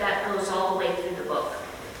goes all the way through the book?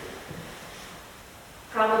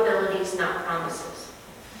 Probabilities, not promises.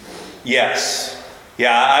 Yes.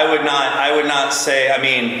 Yeah, I would not say,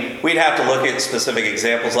 we'd have to look at specific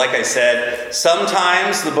examples. Like I said,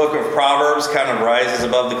 sometimes the book of Proverbs kind of rises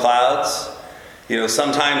above the clouds.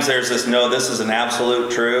 Sometimes there's this is an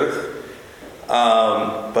absolute truth.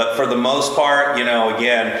 But for the most part,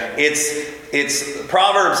 again, it's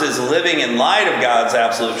Proverbs is living in light of God's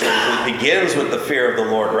absolute truth. It begins with the fear of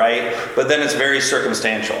the Lord, right? But then it's very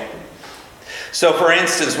circumstantial. So, for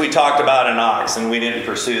instance, we talked about an ox, and we didn't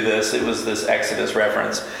pursue this. It was this Exodus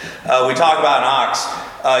reference. We talk about an ox.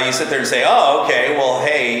 You sit there and say, oh, okay, well,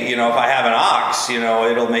 hey, if I have an ox,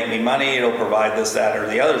 it'll make me money, it'll provide this, that, or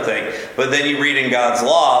the other thing. But then you read in God's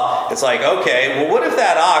law, it's like, okay, well, what if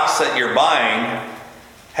that ox that you're buying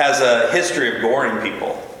has a history of goring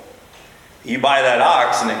people? You buy that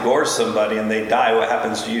ox and it gores somebody and they die, what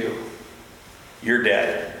happens to you? You're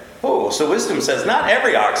dead. Oh, so wisdom says not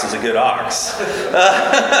every ox is a good ox.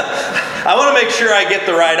 I want to make sure I get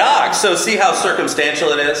the right ox. So see how circumstantial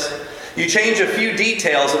it is? You change a few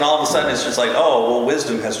details and all of a sudden it's just like, oh, well,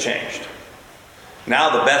 wisdom has changed. Now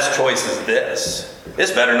the best choice is this.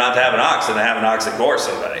 It's better not to have an ox than to have an ox that gores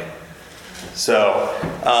somebody. So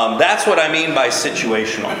that's what I mean by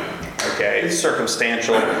situational. Okay, it's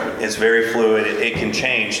circumstantial. It's very fluid. It can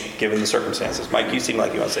change given the circumstances. Mike, you seem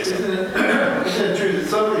like you want to say something. Isn't it true that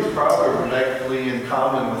some of these proverbs are actually in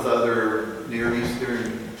common with other Near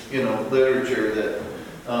Eastern, literature that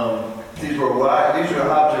these are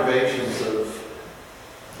observations of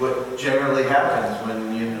what generally happens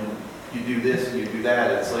when you do this and you do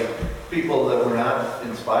that. It's like people that were not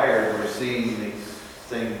inspired were seeing these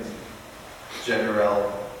things,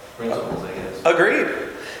 general principles, I guess. Agreed.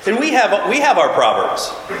 And we have our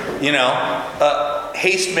proverbs.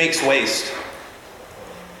 Haste makes waste.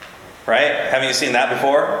 Right? Haven't you seen that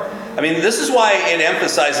before? I mean, this is why it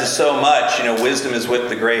emphasizes so much, wisdom is with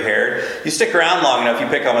the gray-haired. You stick around long enough, you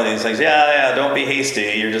pick up on these things. Yeah, don't be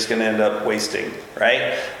hasty. You're just going to end up wasting,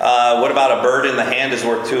 right? What about a bird in the hand is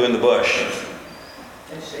worth two in the bush?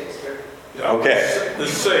 And Shakespeare. Okay. The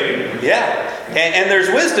same. Yeah. And there's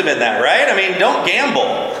wisdom in that, right? I mean, don't gamble.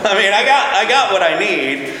 I mean, I got what I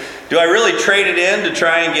need. Do I really trade it in to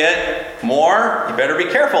try and get more? You better be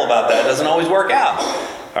careful about that. It doesn't always work out.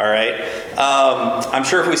 All right. I'm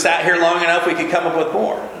sure if we sat here long enough, we could come up with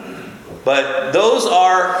more. But those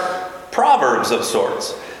are proverbs of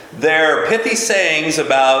sorts. They're pithy sayings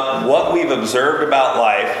about what we've observed about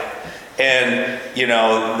life. And,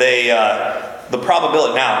 the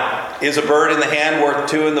probability. Now, is a bird in the hand worth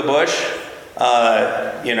two in the bush?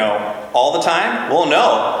 All the time? Well,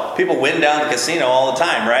 no. People win down the casino all the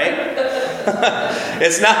time, right?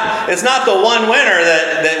 It's not the one winner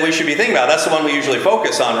that we should be thinking about. That's the one we usually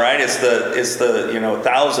focus on, right? It's the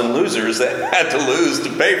 1,000 losers that had to lose to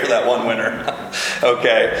pay for that one winner.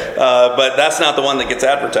 Okay, but that's not the one that gets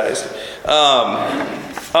advertised.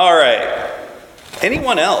 All right.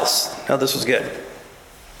 Anyone else? No, this was good.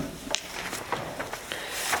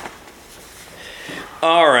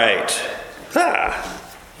 All right.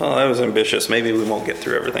 Well, that was ambitious. Maybe we won't get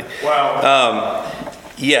through everything. Well,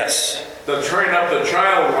 yes. the train up the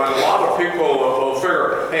child one, a lot of people will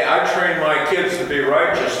figure, hey, I train my kids to be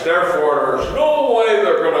righteous, therefore there's no way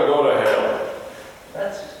they're going to go to hell.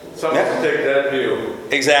 Some people take that view.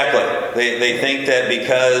 Exactly. They think that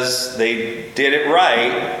because they did it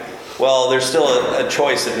right, well, there's still a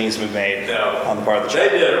choice that needs to be made on the part of the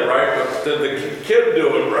child. They did it right, but did the kid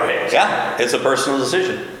do it right? Yeah, it's a personal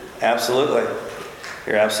decision. Absolutely.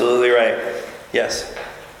 You're absolutely right. Yes.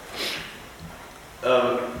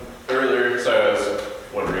 Earlier, sorry, I was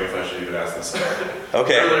wondering if I should even ask this.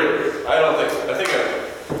 Okay.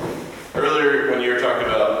 Earlier when you were talking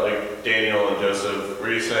about like Daniel and Joseph,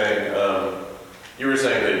 were you saying, you were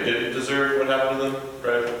saying they didn't deserve what happened to them,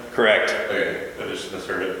 right? Correct. Okay, I just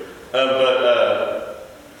misheard it.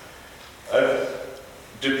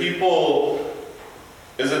 Do people,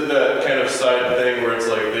 is it that kind of side thing where it's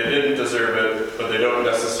like they didn't deserve it, but they don't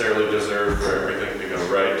necessarily deserve for everything to go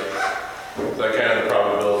right? Is that kind of the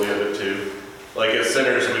probability of it too? Like as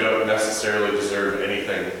sinners, we don't necessarily deserve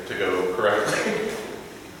anything to go correctly.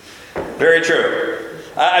 Very true.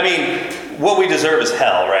 I mean, what we deserve is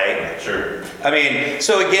hell, right? Sure. I mean,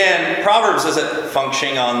 so again, Proverbs isn't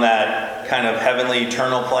functioning on that kind of heavenly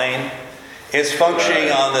eternal plane. It's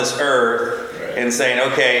functioning on this earth and saying,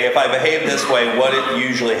 okay, if I behave this way, what it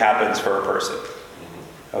usually happens for a person.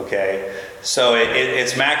 Okay? So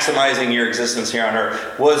it's maximizing your existence here on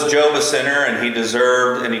earth. Was Job a sinner and he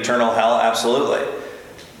deserved an eternal hell? Absolutely.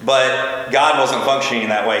 But God wasn't functioning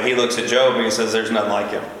that way. He looks at Job and he says, there's none like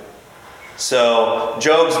him. So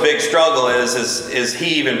Job's big struggle is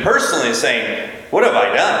he even personally saying, what have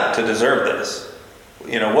I done to deserve this?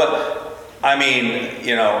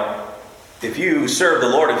 If you serve the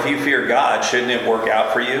Lord, if you fear God, shouldn't it work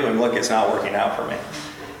out for you? And look, it's not working out for me.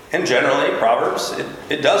 And generally, Proverbs,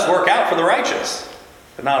 it does work out for the righteous,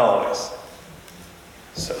 but not always.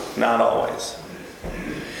 So, not always.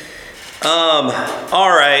 All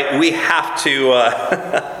right, we have to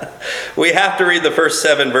read the first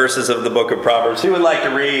 7 verses of the book of Proverbs. Who would like to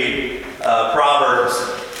read Proverbs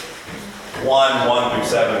 1 through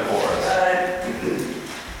 7 for us?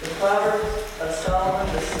 The Proverbs of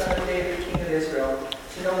Solomon, the son of David, king of Israel,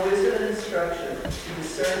 to know wisdom and instruction, to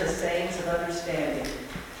discern the sayings of understanding,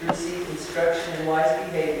 to receive instruction in wise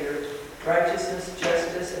behavior, righteousness,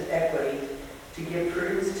 justice, and equity, to give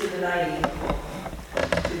prudence to the naive,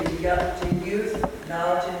 to youth,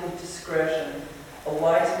 knowledge and discretion. A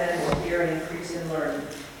wise man will hear and increase in learning,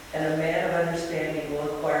 and a man of understanding will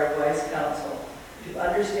acquire wise counsel. To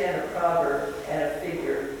understand a proverb and a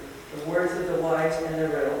figure, the words of the wise and their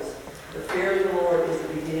riddles. The fear of the Lord is the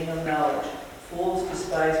beginning of knowledge. Fools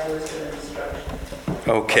despise wisdom and instruction.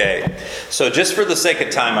 Okay, so just for the sake of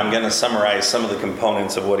time, I'm going to summarize some of the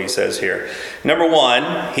components of what he says here. Number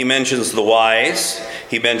one, he mentions the wise.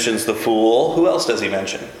 He mentions the fool. Who else does he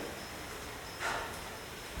mention?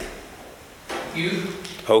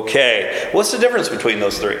 Youth. Okay, what's the difference between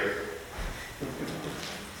those three?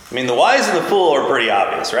 I mean, the wise and the fool are pretty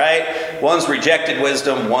obvious, right? One's rejected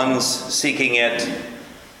wisdom, one's seeking it,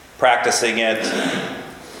 practicing it.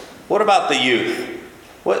 What about the youth?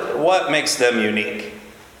 What makes them unique?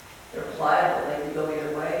 They're pliable, they can go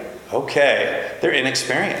either way. Okay, they're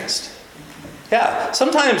inexperienced. Yeah,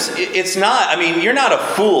 sometimes it's not, I mean, you're not a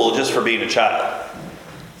fool just for being a child.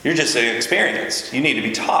 You're just inexperienced. You need to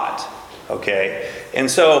be taught. Okay? And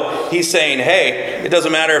so he's saying, hey, it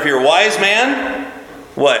doesn't matter if you're a wise man.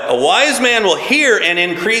 What? A wise man will hear and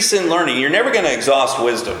increase in learning. You're never going to exhaust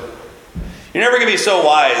wisdom. You're never going to be so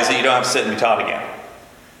wise that you don't have to sit and be taught again.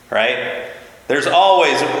 Right? There's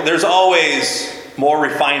always more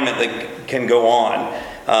refinement that can go on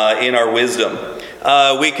in our wisdom.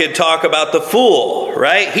 We could talk about the fool,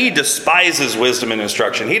 right? He despises wisdom and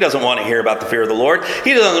instruction. He doesn't want to hear about the fear of the Lord.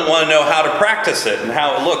 He doesn't want to know how to practice it and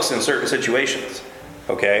how it looks in certain situations.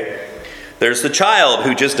 Okay? There's the child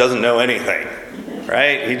who just doesn't know anything,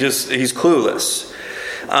 right? He's clueless.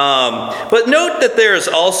 But note that there's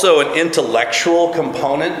also an intellectual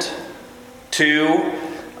component to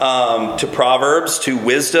Proverbs, to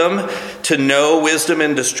wisdom, to know wisdom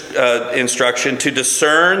and instruction, to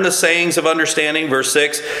discern the sayings of understanding, verse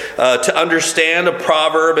 6, to understand a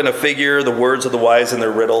proverb and a figure, the words of the wise and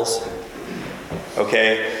their riddles.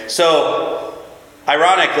 Okay, so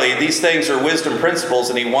ironically, these things are wisdom principles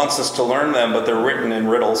and he wants us to learn them, but they're written in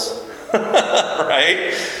riddles.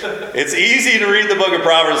 Right? It's easy to read the book of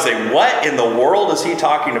Proverbs and say, what in the world is he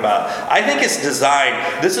talking about? I think it's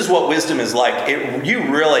designed, this is what wisdom is like.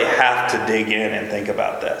 You really have to dig in and think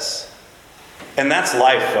about this. And that's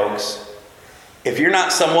life, folks. If you're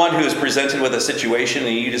not someone who is presented with a situation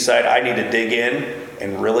and you decide, I need to dig in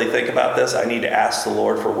and really think about this, I need to ask the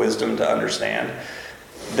Lord for wisdom to understand,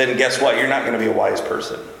 then guess what? You're not going to be a wise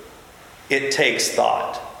person. It takes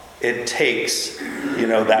thought. It takes,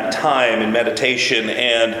 that time and meditation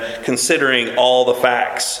and considering all the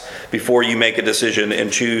facts before you make a decision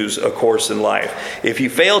and choose a course in life. If you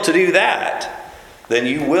fail to do that, then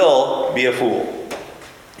you will be a fool.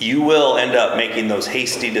 You will end up making those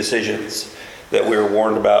hasty decisions that we're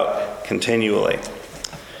warned about continually.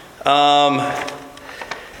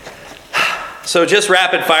 So just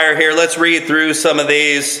rapid fire here. Let's read through some of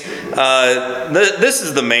these. This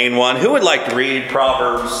is the main one. Who would like to read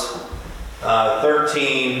Proverbs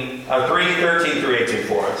 13 through 18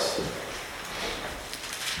 for us?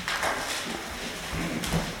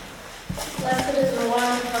 Blessed is the one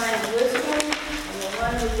who finds wisdom and the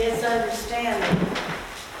one who gets understanding.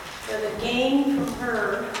 For the gain from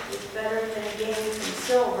her is better than gain from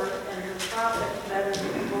silver, and her profit better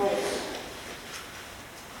than gold.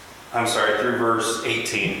 I'm sorry, through verse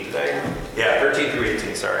 18 today. Yeah, 13 through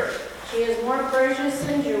 18, sorry. She is more precious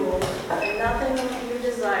than jewels, and nothing that you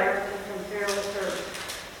desire can compare with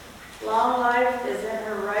her. Long life is in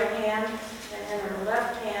her right hand, and in her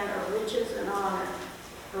left hand are riches and honor.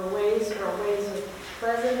 Her ways are ways of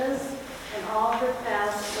pleasantness, and all her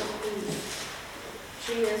paths of peace.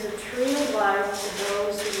 She is a tree of life to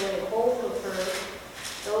those who lay hold of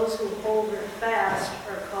her. Those who hold her fast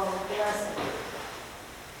are called blessed.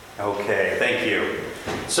 Okay, thank you.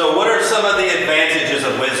 So what are some of the advantages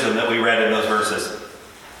of wisdom that we read in those verses?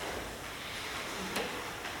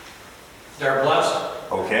 They're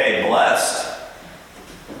blessed. Okay, blessed.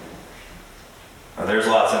 Oh, there's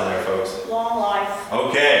lots in there, folks. Long life.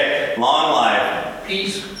 Okay, long life.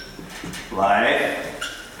 Peace. Life.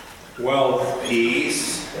 Wealth.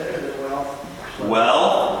 Peace. Better than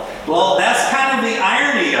wealth. Well, that's kind of the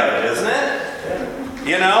irony of it, isn't it?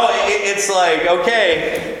 It's like,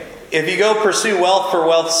 okay, if you go pursue wealth for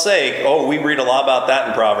wealth's sake, we read a lot about that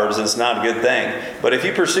in Proverbs, it's not a good thing. But if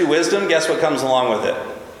you pursue wisdom, guess what comes along with it?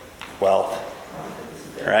 Wealth.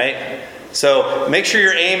 Right? So make sure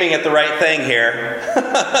you're aiming at the right thing here.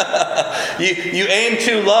 You aim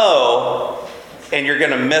too low, and you're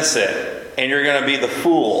going to miss it. And you're going to be the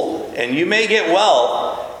fool. And you may get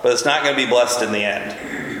wealth, but it's not going to be blessed in the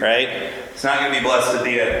end. Right? It's not going to be blessed at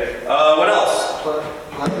the end. What else?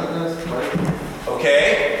 Pleasantness, right?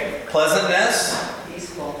 Okay. Pleasantness.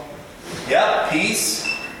 Peaceful. Yep. Peace.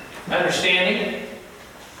 Understanding.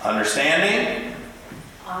 Understanding.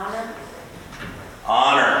 Honor.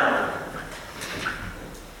 Honor.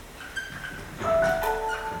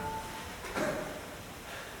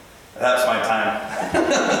 That's my time.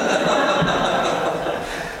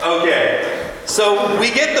 Okay. So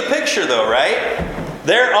we get the picture though, right?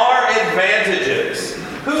 There are advantages.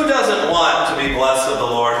 Who doesn't want to be blessed of the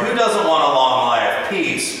Lord? Who doesn't want a long life,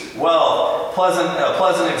 peace, wealth,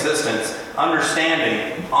 pleasant existence,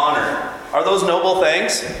 understanding, honor? Are those noble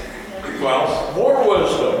things? Well, more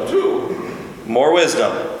wisdom too. More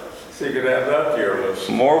wisdom. So you could add that to your list.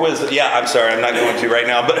 More wisdom. Yeah, I'm sorry, I'm not going to right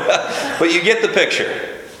now, but you get the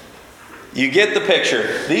picture. You get the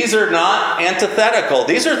picture. These are not antithetical.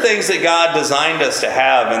 These are things that God designed us to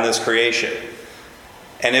have in this creation.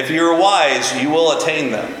 And if you're wise, you will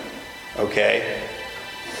attain them. Okay?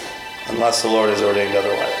 Unless the Lord has ordained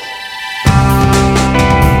otherwise.